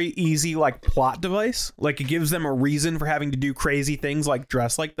very easy like plot device, like it gives them a reason for having to do crazy things like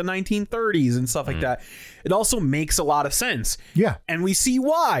dress like the 1930s and stuff like that. It also makes a lot of sense. Yeah. And we see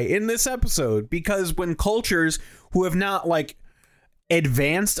why in this episode, because when cultures who have not like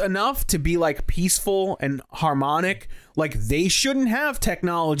advanced enough to be like peaceful and harmonic, like they shouldn't have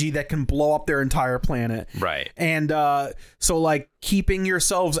technology that can blow up their entire planet. Right. And so like keeping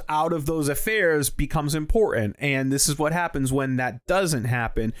yourselves out of those affairs becomes important. And this is what happens when that doesn't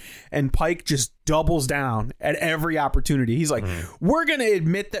happen. And Pike just doubles down at every opportunity. He's like, we're going to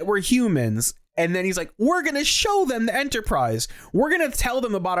admit that we're humans. And then he's like, we're going to show them the Enterprise. We're going to tell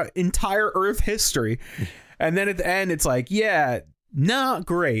them about our entire Earth history. And then at the end, it's like, yeah, not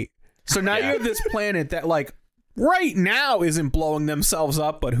great. So now you have this planet that like right now isn't blowing themselves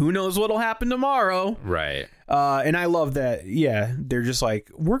up, but who knows what'll happen tomorrow. Right. And I love that. Yeah, they're just like,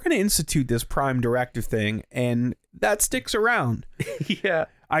 we're going to institute this Prime Directive thing, and that sticks around. Yeah.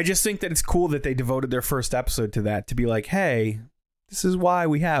 I just think that it's cool that they devoted their first episode to that, to be like, hey, this is why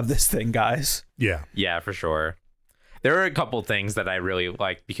we have this thing, guys. Yeah. Yeah, for sure. There are a couple things that I really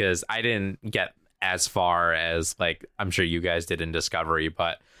like because I didn't get as far as like I'm sure you guys did in Discovery,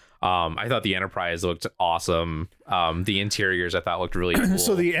 but I thought the Enterprise looked awesome. The interiors I thought looked really cool.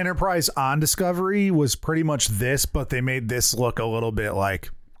 So the Enterprise on Discovery was pretty much this, but they made this look a little bit like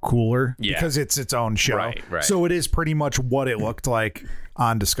cooler because it's its own show. Right. So it is pretty much what it looked like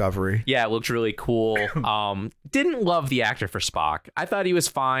on Discovery. Yeah, it looked really cool. Didn't love the actor for Spock. I thought he was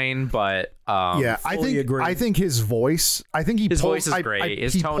fine, but Yeah, fully agree. I think his voice. I think His voice is great.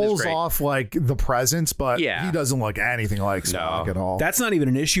 His he tone is pulls great. off like the presence, but Yeah. he doesn't look anything like Spock at all. That's not even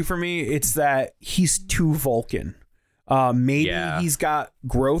an issue for me. It's that he's too Vulcan. Maybe Yeah. he's got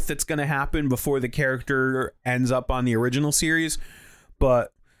growth that's going to happen before the character ends up on the original series.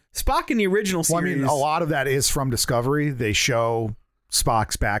 But Spock in the original Well, I series, mean, a lot of that is from Discovery. They show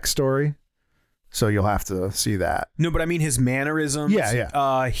Spock's backstory, so you'll have to see that. no, but I mean his mannerisms.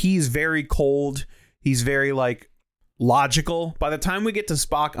 Yeah. He's very cold. He's very like logical. By the time we get to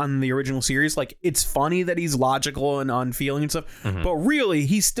Spock on the original series, like it's funny that he's logical and unfeeling and stuff, but really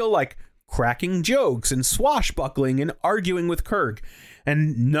he's still like cracking jokes and swashbuckling and arguing with Kirk,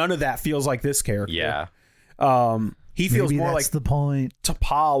 and none of that feels like this character. Yeah. He feels Maybe more that's like the point.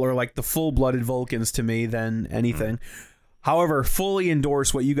 T'Pol or like the full-blooded Vulcans to me than anything. However, fully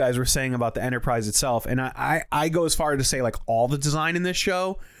endorse what you guys were saying about the Enterprise itself, and I go as far to say like all the design in this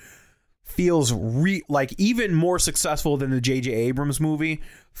show feels like even more successful than the J.J. Abrams movie.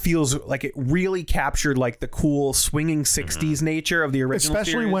 Feels like it really captured like the cool swinging 60s nature of the original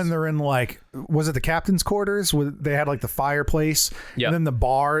Especially series. when they're in like, was it the captain's quarters? They had like the fireplace Yep. and then the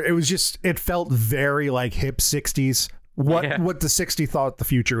bar. It was just, it felt very like hip 60s. What the 60 thought the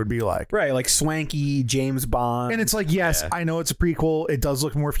future would be like. right, like swanky James Bond. And it's like, yes, I know it's a prequel. It does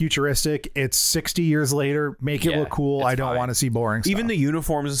look more futuristic. It's 60 years later. Make it Yeah, look cool. it's I don't fine. want to see boring stuff. even the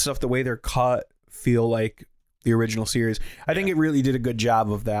uniforms and stuff, the way they're cut feel like the original series. I think it really did a good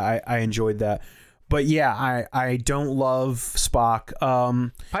job of that. I enjoyed that. But yeah, I don't love Spock.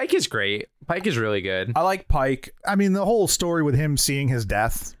 Pike is great. Pike is really good. I like Pike. I mean, the whole story with him seeing his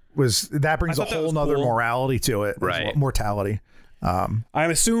death that brings a I thought that whole was nother cool. morality to it. Right. Mortality. I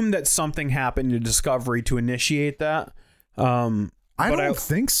assume that something happened to Discovery to initiate that. I don't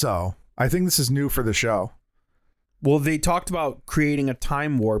think so. I think this is new for the show. Well, they talked about creating a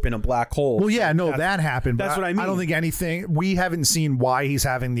time warp in a black hole. Well, yeah, no, that happened. But that's what I mean. I don't think anything. We haven't seen why he's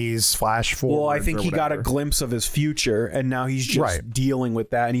having these flash forwards. Well, I think or he got a whatever. glimpse of his future, and now he's just Right. dealing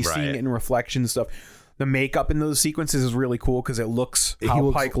with that, and he's seeing Right. it in reflection and stuff. The makeup in those sequences is really cool because it looks how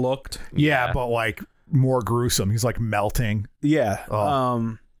looks- Pike looked. Yeah, Yeah. but like more gruesome. He's like melting. Yeah. Oh.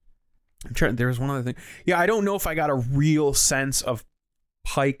 I'm trying. There's one other thing. Yeah, I don't know if I got a real sense of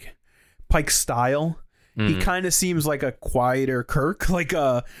Pike's style. He kind of seems like a quieter Kirk, like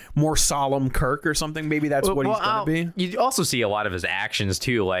a more solemn Kirk or something. Maybe that's what he's going to be. You also see a lot of his actions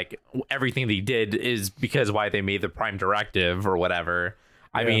too. Like everything that he did is because why they made the Prime Directive or whatever.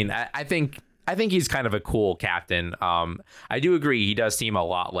 I mean, I think he's kind of a cool captain. I do agree he does seem a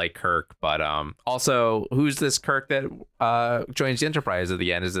lot like Kirk, but also who's this Kirk that joins the Enterprise at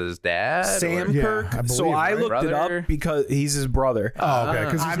the end? Is it his dad? Sam Yeah, Kirk. I So believe, I right? looked it Brother? up because he's his brother. Oh, okay,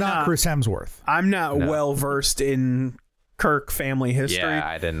 because he's I'm not Chris Hemsworth. I'm not well versed in Kirk family history. Yeah,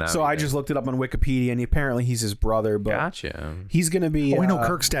 I didn't know So I either. just looked it up on Wikipedia, and apparently he's his brother. But Gotcha. he's going to be. Oh, we know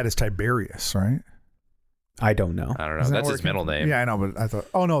Kirk's dad is Tiberius, right? I don't know. I don't know. Isn't that That's where his it came middle from? name. Yeah, I know, but I thought.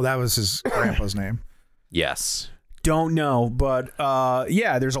 Oh no, that was his grandpa's name. Yes. Don't know, but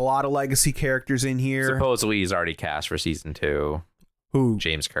yeah, there's a lot of legacy characters in here. Supposedly he's already cast for season 2. Who?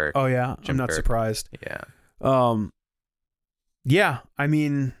 James Kirk. Oh yeah, Jim I'm not Kirk. surprised. Yeah. Yeah, I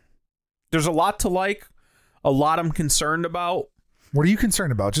mean, there's a lot to like, a lot I'm concerned about. What are you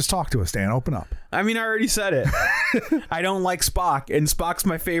concerned about? Just talk to us, Dan. Open up. I mean, I already said it. I don't like Spock, and Spock's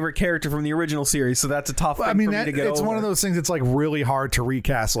my favorite character from the original series, so that's a tough thing I mean, for me to get it's over. one of those things. It's like really hard to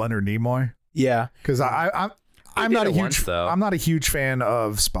recast Leonard Nimoy Yeah. because I'm did not a it huge once, though. I'm not a huge fan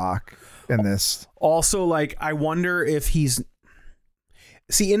of Spock in this. Also, like, I wonder if he's...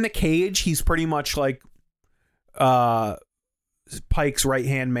 See, in the cage, he's pretty much like Pike's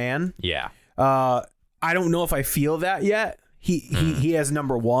right-hand man. Yeah. I don't know if I feel that yet. He has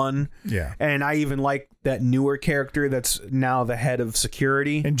number one. Yeah. And I even like that newer character that's now the head of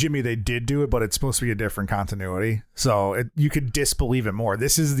security. And Jimmy, they did do it, but it's supposed to be a different continuity, so you could disbelieve it more.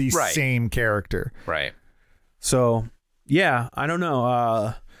 This is the Right. same character. Right. So, yeah, I don't know.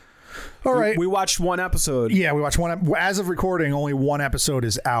 All right. We watched one episode. Yeah, we watched one. As of recording, only one episode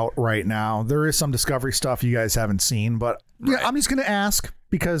is out right now. There is some Discovery stuff you guys haven't seen, but yeah, I'm just going to ask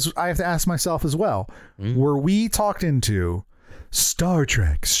because I have to ask myself as well. Were we talked into Star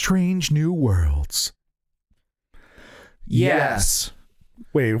Trek Strange New Worlds? Yes.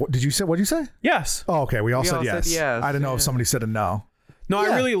 Wait, what did you say? What did you say? Yes. Oh, okay. We all said all said yes. yes, I didn't know if somebody said a no. No,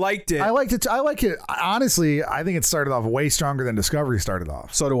 Yeah. I really liked it. I liked it. I like it. Honestly, I think it started off way stronger than Discovery started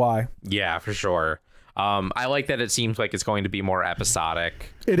off. So do I. Yeah, for sure. I like that it seems like it's going to be more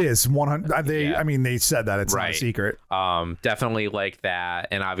episodic. It is 100. Yeah. I mean, they said that it's not a Right. secret. Definitely like that.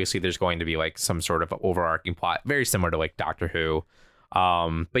 And obviously there's going to be like some sort of overarching plot, very similar to like Doctor Who.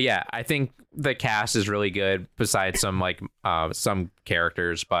 But yeah, I think the cast is really good besides some like some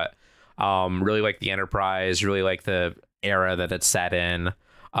characters, but really like the Enterprise, really like the era that it's set in.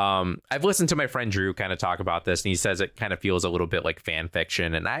 I've listened to my friend Drew kind of talk about this, and he says it kind of feels a little bit like fan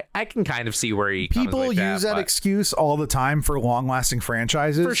fiction, and I can kind of see where he People comes with use that but excuse all the time for long-lasting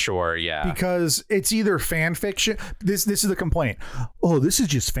franchises. for sure, yeah. Because it's either fan fiction. This is the complaint. Oh, this is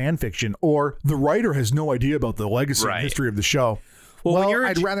just fan fiction, or the writer has no idea about the legacy and Right. history of the show. Well, Well,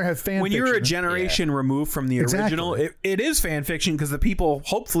 I'd rather have fan when fiction. you're a generation removed from the original, Exactly. it is fan fiction because the people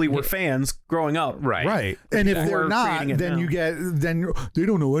hopefully were fans growing up. Right. Right. And if people who they're are not, creating it then now. then they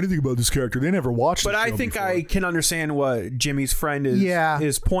don't know anything about this character. They never watched But the I show think before. I can understand what Jimmy's friend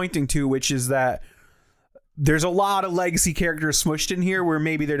is pointing to, which is that there's a lot of legacy characters smushed in here where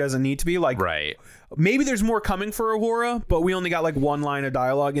maybe there doesn't need to be. Like, Right. maybe there's more coming for Uhura, but we only got like one line of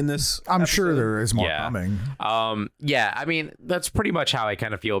dialogue in this. I'm sure there is more Yeah. coming. Yeah, I mean, that's pretty much how I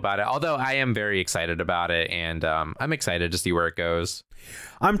kind of feel about it. Although I am very excited about it, and I'm excited to see where it goes.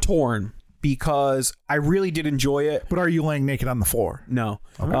 I'm torn because I really did enjoy it. But are you laying naked on the floor? No.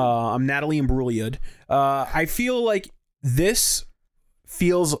 I'm Natalie Imbruglia. I feel like this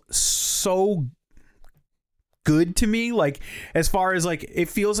feels so good to me, like as far as like it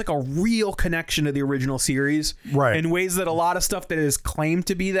feels like a real connection to the original series, Right. in ways that a lot of stuff that is claimed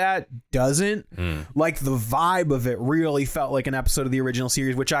to be that doesn't. Like the vibe of it really felt like an episode of the original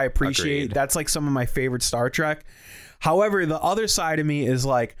series, which I appreciate. Agreed. That's like some of my favorite Star Trek. However, the other side of me is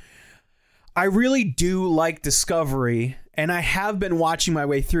like, I really do like Discovery, and I have been watching my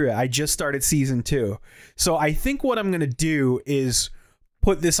way through it. I just started season 2. So I think what I'm going to do is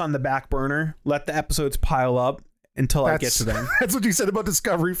put this on the back burner, let the episodes pile up until I get to them. That's what you said about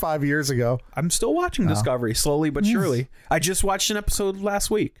Discovery 5 years ago. I'm still watching Discovery slowly but surely. I just watched an episode last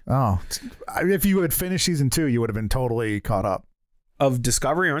week Oh, if you had finished season 2, you would have been totally caught up. of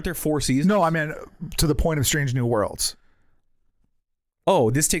Discovery. Aren't there 4 seasons? No, I mean to the point of Strange New Worlds.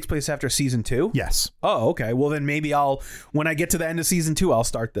 Oh, this takes place after season 2? Yes. Oh, okay. Well, then maybe when I get to the end of season 2, I'll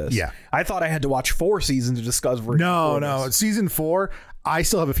start this. Yeah. I thought I had to watch 4 seasons of Discovery. No, before no. this. Season 4, I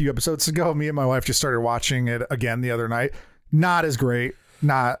still have a few episodes to go. Me and my wife just started watching it again the other night. Not as great.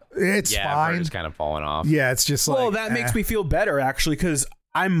 It's Yeah, I've heard fine. it's kind of falling off. Yeah, it's just like Well, that makes me feel better actually, because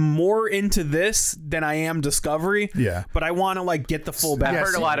I'm more into this than I am Discovery. Yeah. But I want to like get the full back. I've Yeah,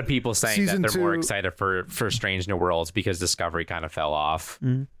 heard a lot of people saying that season they're more 2 excited for Strange New Worlds because Discovery kind of fell off.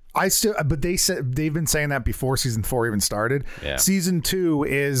 but they said they've been saying that before season 4 even started. Yeah. Season 2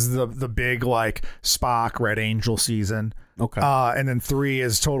 is the big like Spock Red Angel season. Okay. And then 3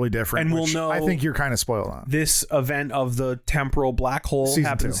 is totally different. And we'll which know- I think you're kind of spoiled on. This event of the temporal black hole Season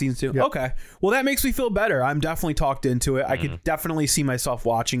happens in 2. season 2. Yep. Okay. Well, that makes me feel better. I'm definitely talked into it. I could definitely see myself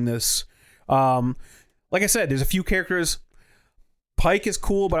watching this. Like I said, there's a few characters. Pike is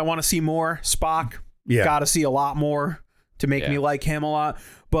cool, but I want to see more. Spock, Yeah. got to see a lot more to make me like him a lot.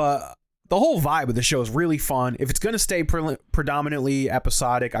 But the whole vibe of the show is really fun. If it's going to stay predominantly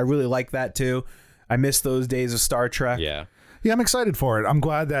episodic, I really like that too. I miss those days of Star Trek. Yeah. Yeah, I'm excited for it. I'm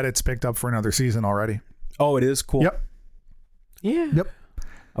glad that it's picked up for another season already. Oh, it is cool. Yep. Yeah. Yep.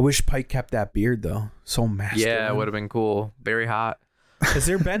 I wish Pike kept that beard though. So masculine. Yeah, it would have been cool. Very hot. Has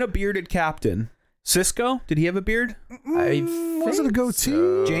there been a bearded captain? Cisco? Did he have a beard? Was it a goatee?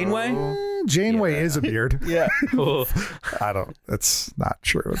 Janeway? Janeway is a beard. Yeah. I don't. That's not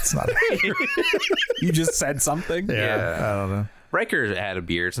true. It's not. You just said something. Yeah. I don't know. Riker had a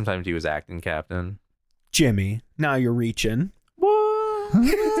beard. Sometimes he was acting captain. Jimmy, now you're reaching. What?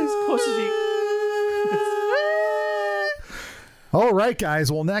 As close as he. All right,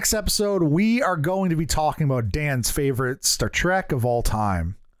 guys. Well, next episode, we are going to be talking about Dan's favorite Star Trek of all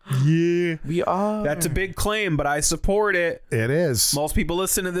time. Yeah, We are. That's a big claim, but I support it. it is. Most people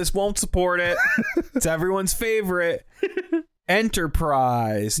listening to this won't support it. It's everyone's favorite.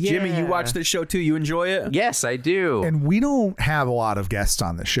 Enterprise. Jimmy, you Yeah. watch this show too. You enjoy it? Yes, I do. And we don't have a lot of guests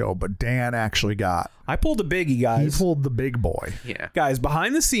on the show, but Dan actually got. I pulled a biggie, He guys. pulled the big boy. Yeah. Guys,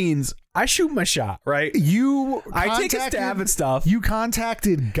 behind the scenes, I shoot my shot, right? I take a stab at stuff. You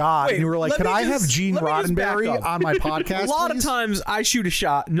contacted God Wait, and you were like, let "Can me I just- have Gene let me just back Roddenberry up. on my podcast?" A lot please? of times I shoot a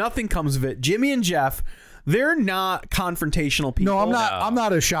shot, nothing comes of it. Jimmy and Jeff, they're not confrontational people. No, I'm not. I'm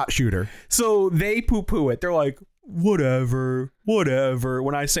not a shot shooter. So they poo-poo it. They're like, whatever.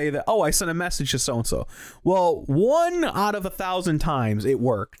 When I say that, oh, I sent a message to so-and-so. Well, 1 out of 1,000 times it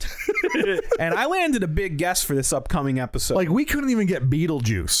worked. And I landed a big guess for this upcoming episode. Like we couldn't even get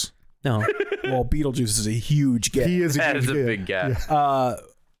Beetlejuice. no. Well, Beetlejuice is a huge guess. He is. That is a kid. big guess.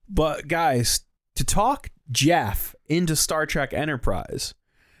 But guys, to talk Jeff into Star Trek Enterprise,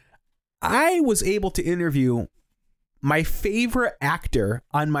 I was able to interview my favorite actor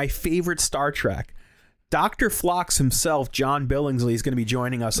on my favorite Star Trek. Dr. Phlox himself, John Billingsley, is going to be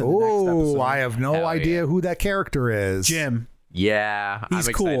joining us in the next Oh, episode. I have no Hell idea yeah. who that character is. Jim, Yeah, He's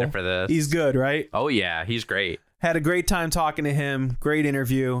I'm cool. excited for this. He's good, right? Oh yeah, he's great. Had a great time talking to him. Great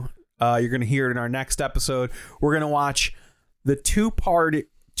interview. You're going to hear it in our next episode. We're going to watch the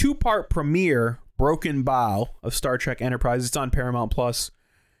two-part premiere, Broken Bow, of Star Trek Enterprise. It's on Paramount Plus.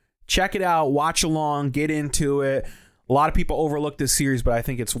 Check it out. Watch along. Get into it. A lot of people overlook this series, but I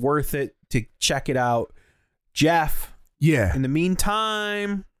think it's worth it to check it out. Jeff, Yeah. in the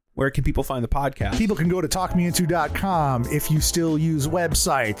meantime, where can people find the podcast? People can go to talkmeinto.com if you still use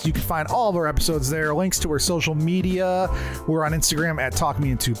websites. You can find all of our episodes there, links to our social media. We're on Instagram at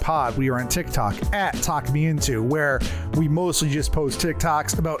TalkMeIntoPod. We are on TikTok at TalkMeInto, where we mostly just post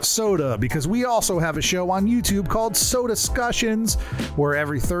TikToks about soda, because we also have a show on YouTube called Soda Discussions, where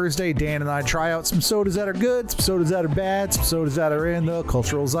every Thursday Dan and I try out some sodas that are good, some sodas that are bad, some sodas that are in the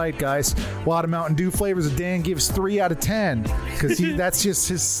cultural zeitgeist. A lot of Mountain Dew flavors that Dan gives 3 out of 10, because that's just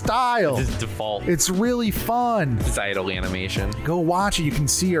his style. His default. It's really fun. His idle animation. Go watch it. You can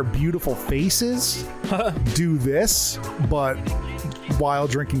see our beautiful faces do this, but while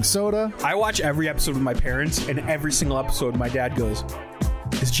drinking soda. I watch every episode with my parents, and every single episode, my dad goes,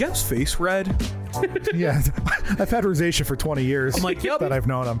 "Is Jeff's face red?" Yeah, I've had rosacea for 20 years. I'm like, yep. that I've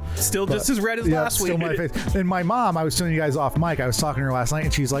known him. Still But, just as red as yeah, last still week. my face. And my mom, I was telling you guys off mic, I was talking to her last night,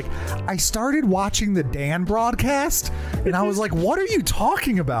 and she's like, I started watching the Dan broadcast, and I was like, what are you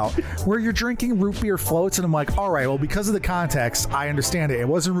talking about? Where you're drinking root beer floats, and I'm like, all right, well, because of the context, I understand it. It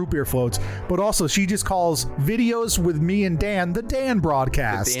wasn't root beer floats, but also she just calls videos with me and Dan the Dan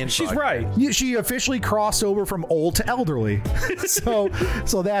broadcast. Dan She's broadcast. right. Yeah, she officially crossed over from old to elderly. so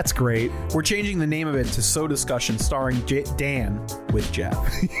that's great. We're changing the name of it to So Discussion, starring Dan with Jeff.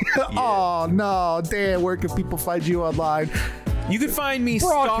 Oh no, Dan, where can people find you online? You can find me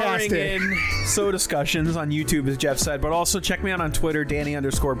starring Broadcasting. in So Discussions on YouTube, as Jeff said, but also check me out on Twitter,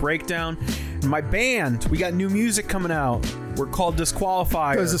 Danny_Breakdown. And my band, we got new music coming out. We're called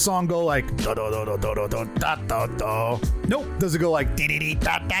Disqualifier. Does the song go like da da da da da da da da da? Nope. Does it go like dee dee dee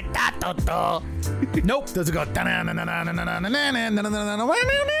da da da da da? Nope. Does it go da na na na na na na na na na na na na?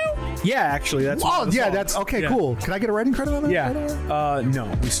 Yeah, actually, that's one Oh of the yeah, songs. that's okay. Yeah. Cool. Can I get a writing credit on that? Yeah. No,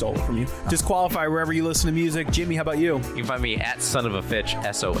 we stole it from you. Disqualify wherever you listen to music. Jimmy, how about you? You can find me at Son of a Fitch,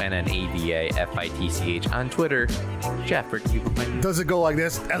 SONNAVAFITCH on Twitter. Jeff, where can people find you? Does it go like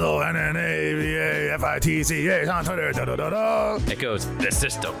this? LONNAVAFITCH on Twitter. Da da da da. It goes, the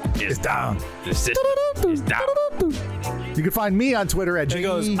system is It's down. The system is down. You can find me on Twitter at He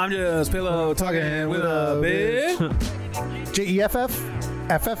goes, I'm just pillow talking with a bitch.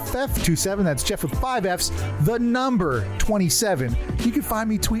 JEFFFFF27. That's Jeff with 5 F's. The number 27. You can find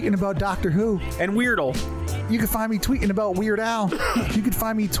me tweeting about Doctor Who. And Weirdle. You can find me tweeting about Weird Al. You can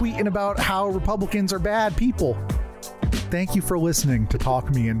find me tweeting about how Republicans are bad people. Thank you for listening to Talk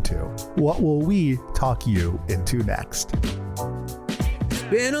Me Into. What will we talk you into next?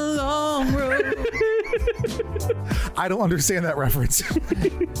 Been a long road. I don't understand that reference.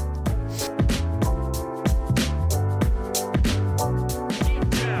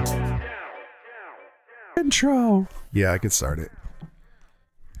 Intro. Yeah, I could start it.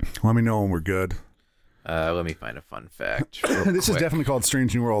 Let me know when we're good. Let me find a fun fact. real This is quick. definitely called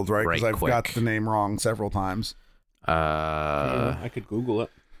Strange New Worlds, right? Because Right I've quick. got the name wrong several times. I could Google it.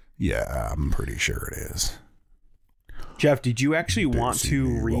 Yeah, I'm pretty sure it is. Jeff, did you actually want to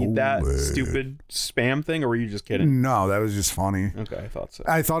Busy read that rolling. stupid spam thing, or were you just kidding? No, that was just funny. Okay, I thought so.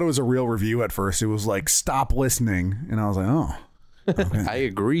 I thought it was a real review at first. It was like, stop listening. And I was like, oh. I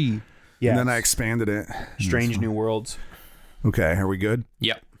agree. Yeah. And then I expanded it. Strange New Worlds. Okay, are we good?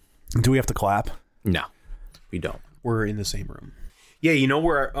 Yep. Do we have to clap? No, we don't. We're in the same room. Yeah, you know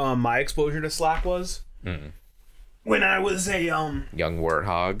where my exposure to Slack was? When I was a Young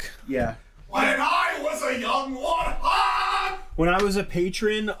warthog. yeah. When I was a young warthog! When I was a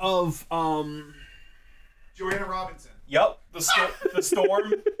patron of Joanna Robinson. Yep, the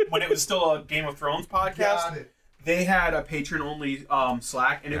Storm, when it was still a Game of Thrones podcast. Got it. They had a patron only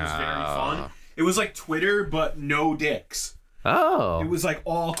Slack, and it was very fun. It was like Twitter, but no dicks. Oh. It was like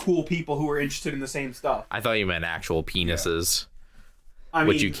all cool people who were interested in the same stuff. I thought you meant actual penises, I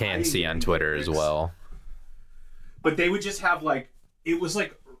which mean, you can I see on agree Twitter with as dicks. well. But they would just have like, it was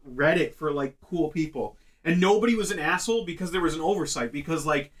like Reddit for like cool people. And nobody was an asshole because there was an oversight, because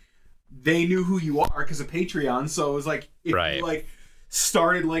like they knew who you are because of Patreon. So it was like, if Right. you like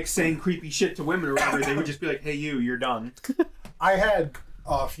started like saying creepy shit to women or whatever, they would just be like, hey, you're done. I had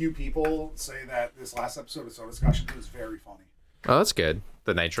a few people say that this last episode of Soda Discussions was very funny. Oh, that's good.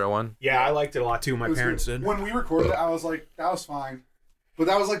 The Nitro one. Yeah, I liked it a lot too. My It was parents good. did. When we recorded it, I was like, that was fine. But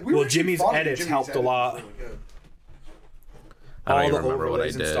that was like, we Well, were actually Jimmy's funny. edits helped a edit was lot. really good. I don't All even the remember what I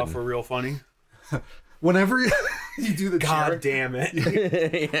overlays and did. stuff were real funny. Whenever You do the God cheering. damn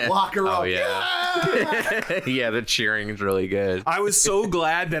it. Yeah. Lock her up. Oh yeah. Yeah, the cheering is really good. I was so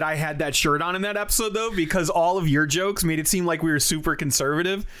glad that I had that shirt on in that episode, though, because all of your jokes made it seem like we were super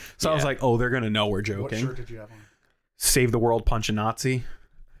conservative. So I was Yeah. like, oh, they're going to know we're What joking. shirt did you have on? Save the world, punch a Nazi.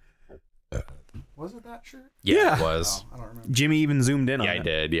 Was it that shirt? Yeah, it was. I don't remember. Jimmy even zoomed in on Yeah, I it.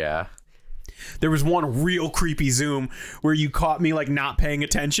 did. Yeah. There was one real creepy zoom where you caught me like not paying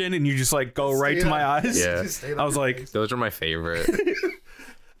attention and you just like go right to my eyes. Yeah. Just stayed on I was your like, face. Those are my favorite.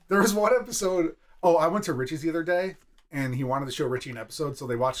 There was one episode. Oh, I went to Richie's the other day, and he wanted to show Richie an episode, so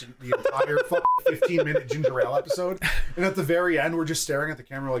they watched the entire fucking 15-minute ginger ale episode. And at the very end, we're just staring at the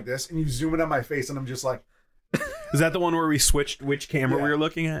camera like this, and you zoom in on my face, and I'm just like, is that the one where we switched which camera Yeah. we were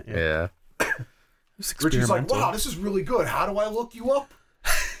looking at? Yeah. It's Richie's like, experimental. wow, this is really good. How do I look you up?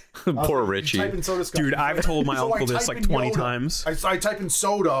 I was Poor like, Richie. you type in soda discussions. Dude, I've told my So I uncle this type like in 20 Yoda. times. I type in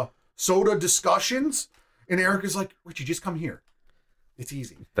soda discussions, and Eric is like, Richie, just come here. It's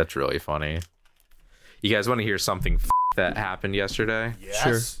easy. That's really funny. You guys want to hear something that happened yesterday?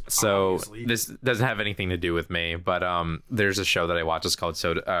 Yes. So obviously. this doesn't have anything to do with me, but there's a show that I watch. It's called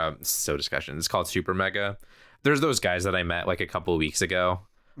Soda Discussion. It's called Super Mega. There's those guys that I met like a couple of weeks ago,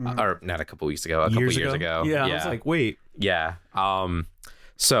 or not a couple of weeks ago, a couple years ago. Yeah, I was like, wait. Yeah.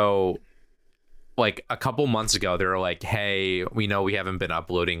 So like a couple months ago, they were like, hey, we know we haven't been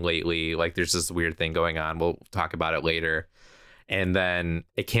uploading lately. Like there's this weird thing going on. We'll talk about it later. And then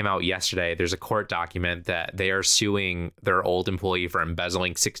it came out yesterday. There's a court document that they are suing their old employee for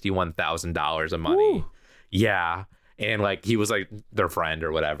embezzling $61,000 of money. Woo. Yeah. And like he was like their friend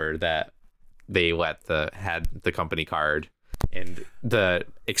or whatever that they had the company card. And the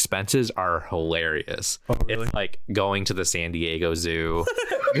expenses are hilarious. Oh, really? It's like going to the San Diego Zoo.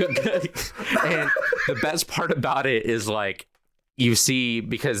 And the best part about it is like you see,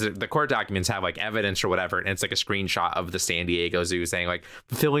 because the court documents have like evidence or whatever, and it's like a screenshot of the San Diego Zoo saying like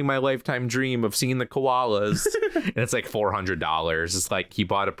fulfilling my lifetime dream of seeing the koalas. And it's like $400. It's like he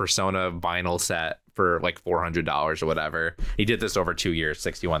bought a Persona vinyl set for like $400 or whatever. He did this over 2 years,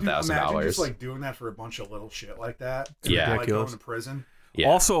 $61,000. Imagine just like doing that for a bunch of little shit like that. Yeah. Like going Ridiculous. to prison. Yeah.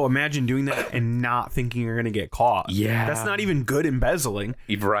 Also, imagine doing that and not thinking you're going to get caught. Yeah. That's not even good embezzling.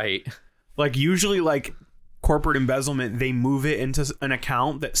 Right. Like, usually, like, corporate embezzlement, they move it into an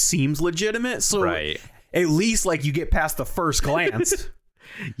account that seems legitimate. So, Right. at least, like, you get past the first glance.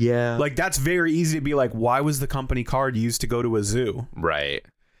 Yeah. Like, that's very easy to be like, why was the company card used to go to a zoo? Right.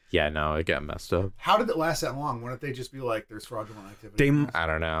 Yeah, no, it got messed up. How did it last that long? Why don't they just be like, there's fraudulent activity? They I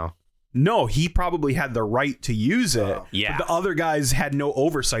don't know. No, he probably had the right to use it. Oh. Yeah. But the other guys had no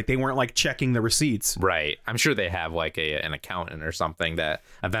oversight. They weren't like checking the receipts. Right. I'm sure they have like an accountant or something that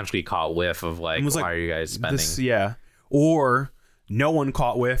eventually caught whiff of like, And was why like, are you guys spending? Yeah. Or no one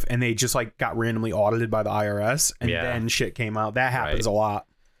caught whiff and they just like got randomly audited by the IRS and Yeah. then shit came out. That happens Right. a lot.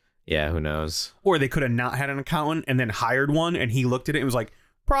 Yeah, who knows? Or they could have not had an accountant and then hired one and he looked at it and was like,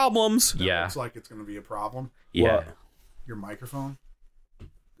 problems. Yeah. Looks like it's going to be a problem. Yeah. What? Your microphone?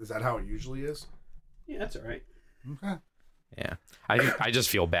 Is that how it usually is? Yeah, that's all right. Okay. Yeah. I just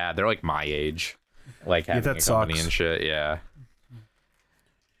feel bad. They're like my age. Like having that a company sucks. and shit. Yeah.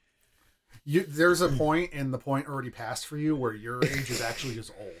 There's a point, and the point already passed for you, where your age is actually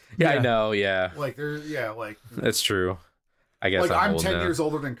just old. Yeah, I Yeah. know. Yeah. Like like That's true. I guess like I'm old 10 now. years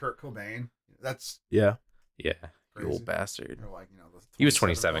older than Kurt Cobain. That's Yeah. Yeah. You Crazy. old bastard. you know, like the He was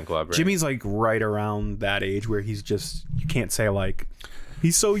 27 club, right? Jimmy's like right around that age where he's just, you can't say like,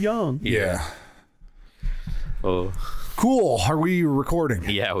 he's so young. Yeah. Oh. Cool. Are we recording?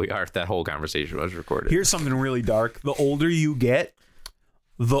 Yeah, we are. That whole conversation was recorded. Here's something really dark. The older you get,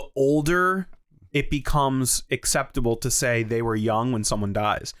 the older it becomes acceptable to say they were young when someone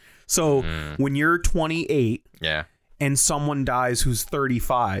dies. So when you're 28 Yeah. and someone dies who's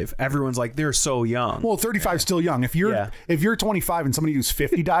 35, everyone's like, they're so young. Well, 35 is still young. If you're 25 and somebody who's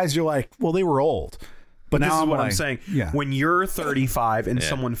 50 dies, you're like, well, they were old. But this now is what I'm like, saying. Yeah. When you're 35 and Yeah.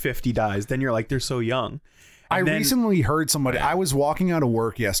 someone 50 dies, then you're like, they're so young. I And then- recently heard somebody. I was walking out of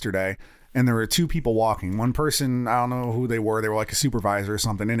work yesterday, and there were two people walking. One person, I don't know who they were. They were like a supervisor or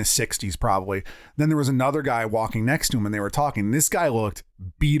something, in his 60s probably. Then there was another guy walking next to him, and they were talking. This guy looked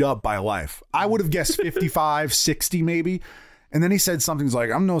beat up by life. I would have guessed 55, 60 maybe. And then he said something like,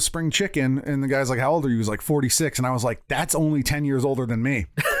 I'm no spring chicken. And the guy's like, how old are you? He was like 46. And I was like, that's only 10 years older than me.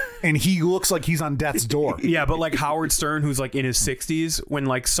 And he looks like he's on death's door. Yeah, but like Howard Stern, who's like in his 60s, when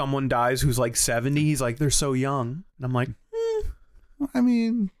like someone dies who's like 70, he's like, they're so young. And I'm like, I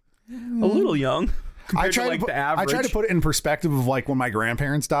mean, a little young. compared to, like the I try to average. put it in perspective of like when my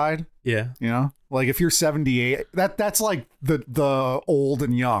grandparents died. Yeah. You know, like if you're 78, that's like the old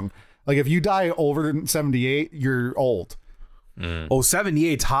and young. Like if you die over 78, you're old. Oh,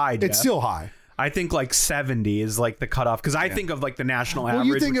 78's high. Jeff. It's still high. I think like 70 is like the cutoff because I think of like the national Well,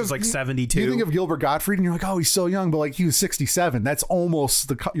 average, which is like 72. You think of Gilbert Gottfried and you're like, oh, he's so young, but like he was 67. That's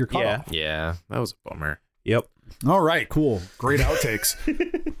almost your cutoff. Yeah, that was a bummer. Yep. All right, cool. Great outtakes.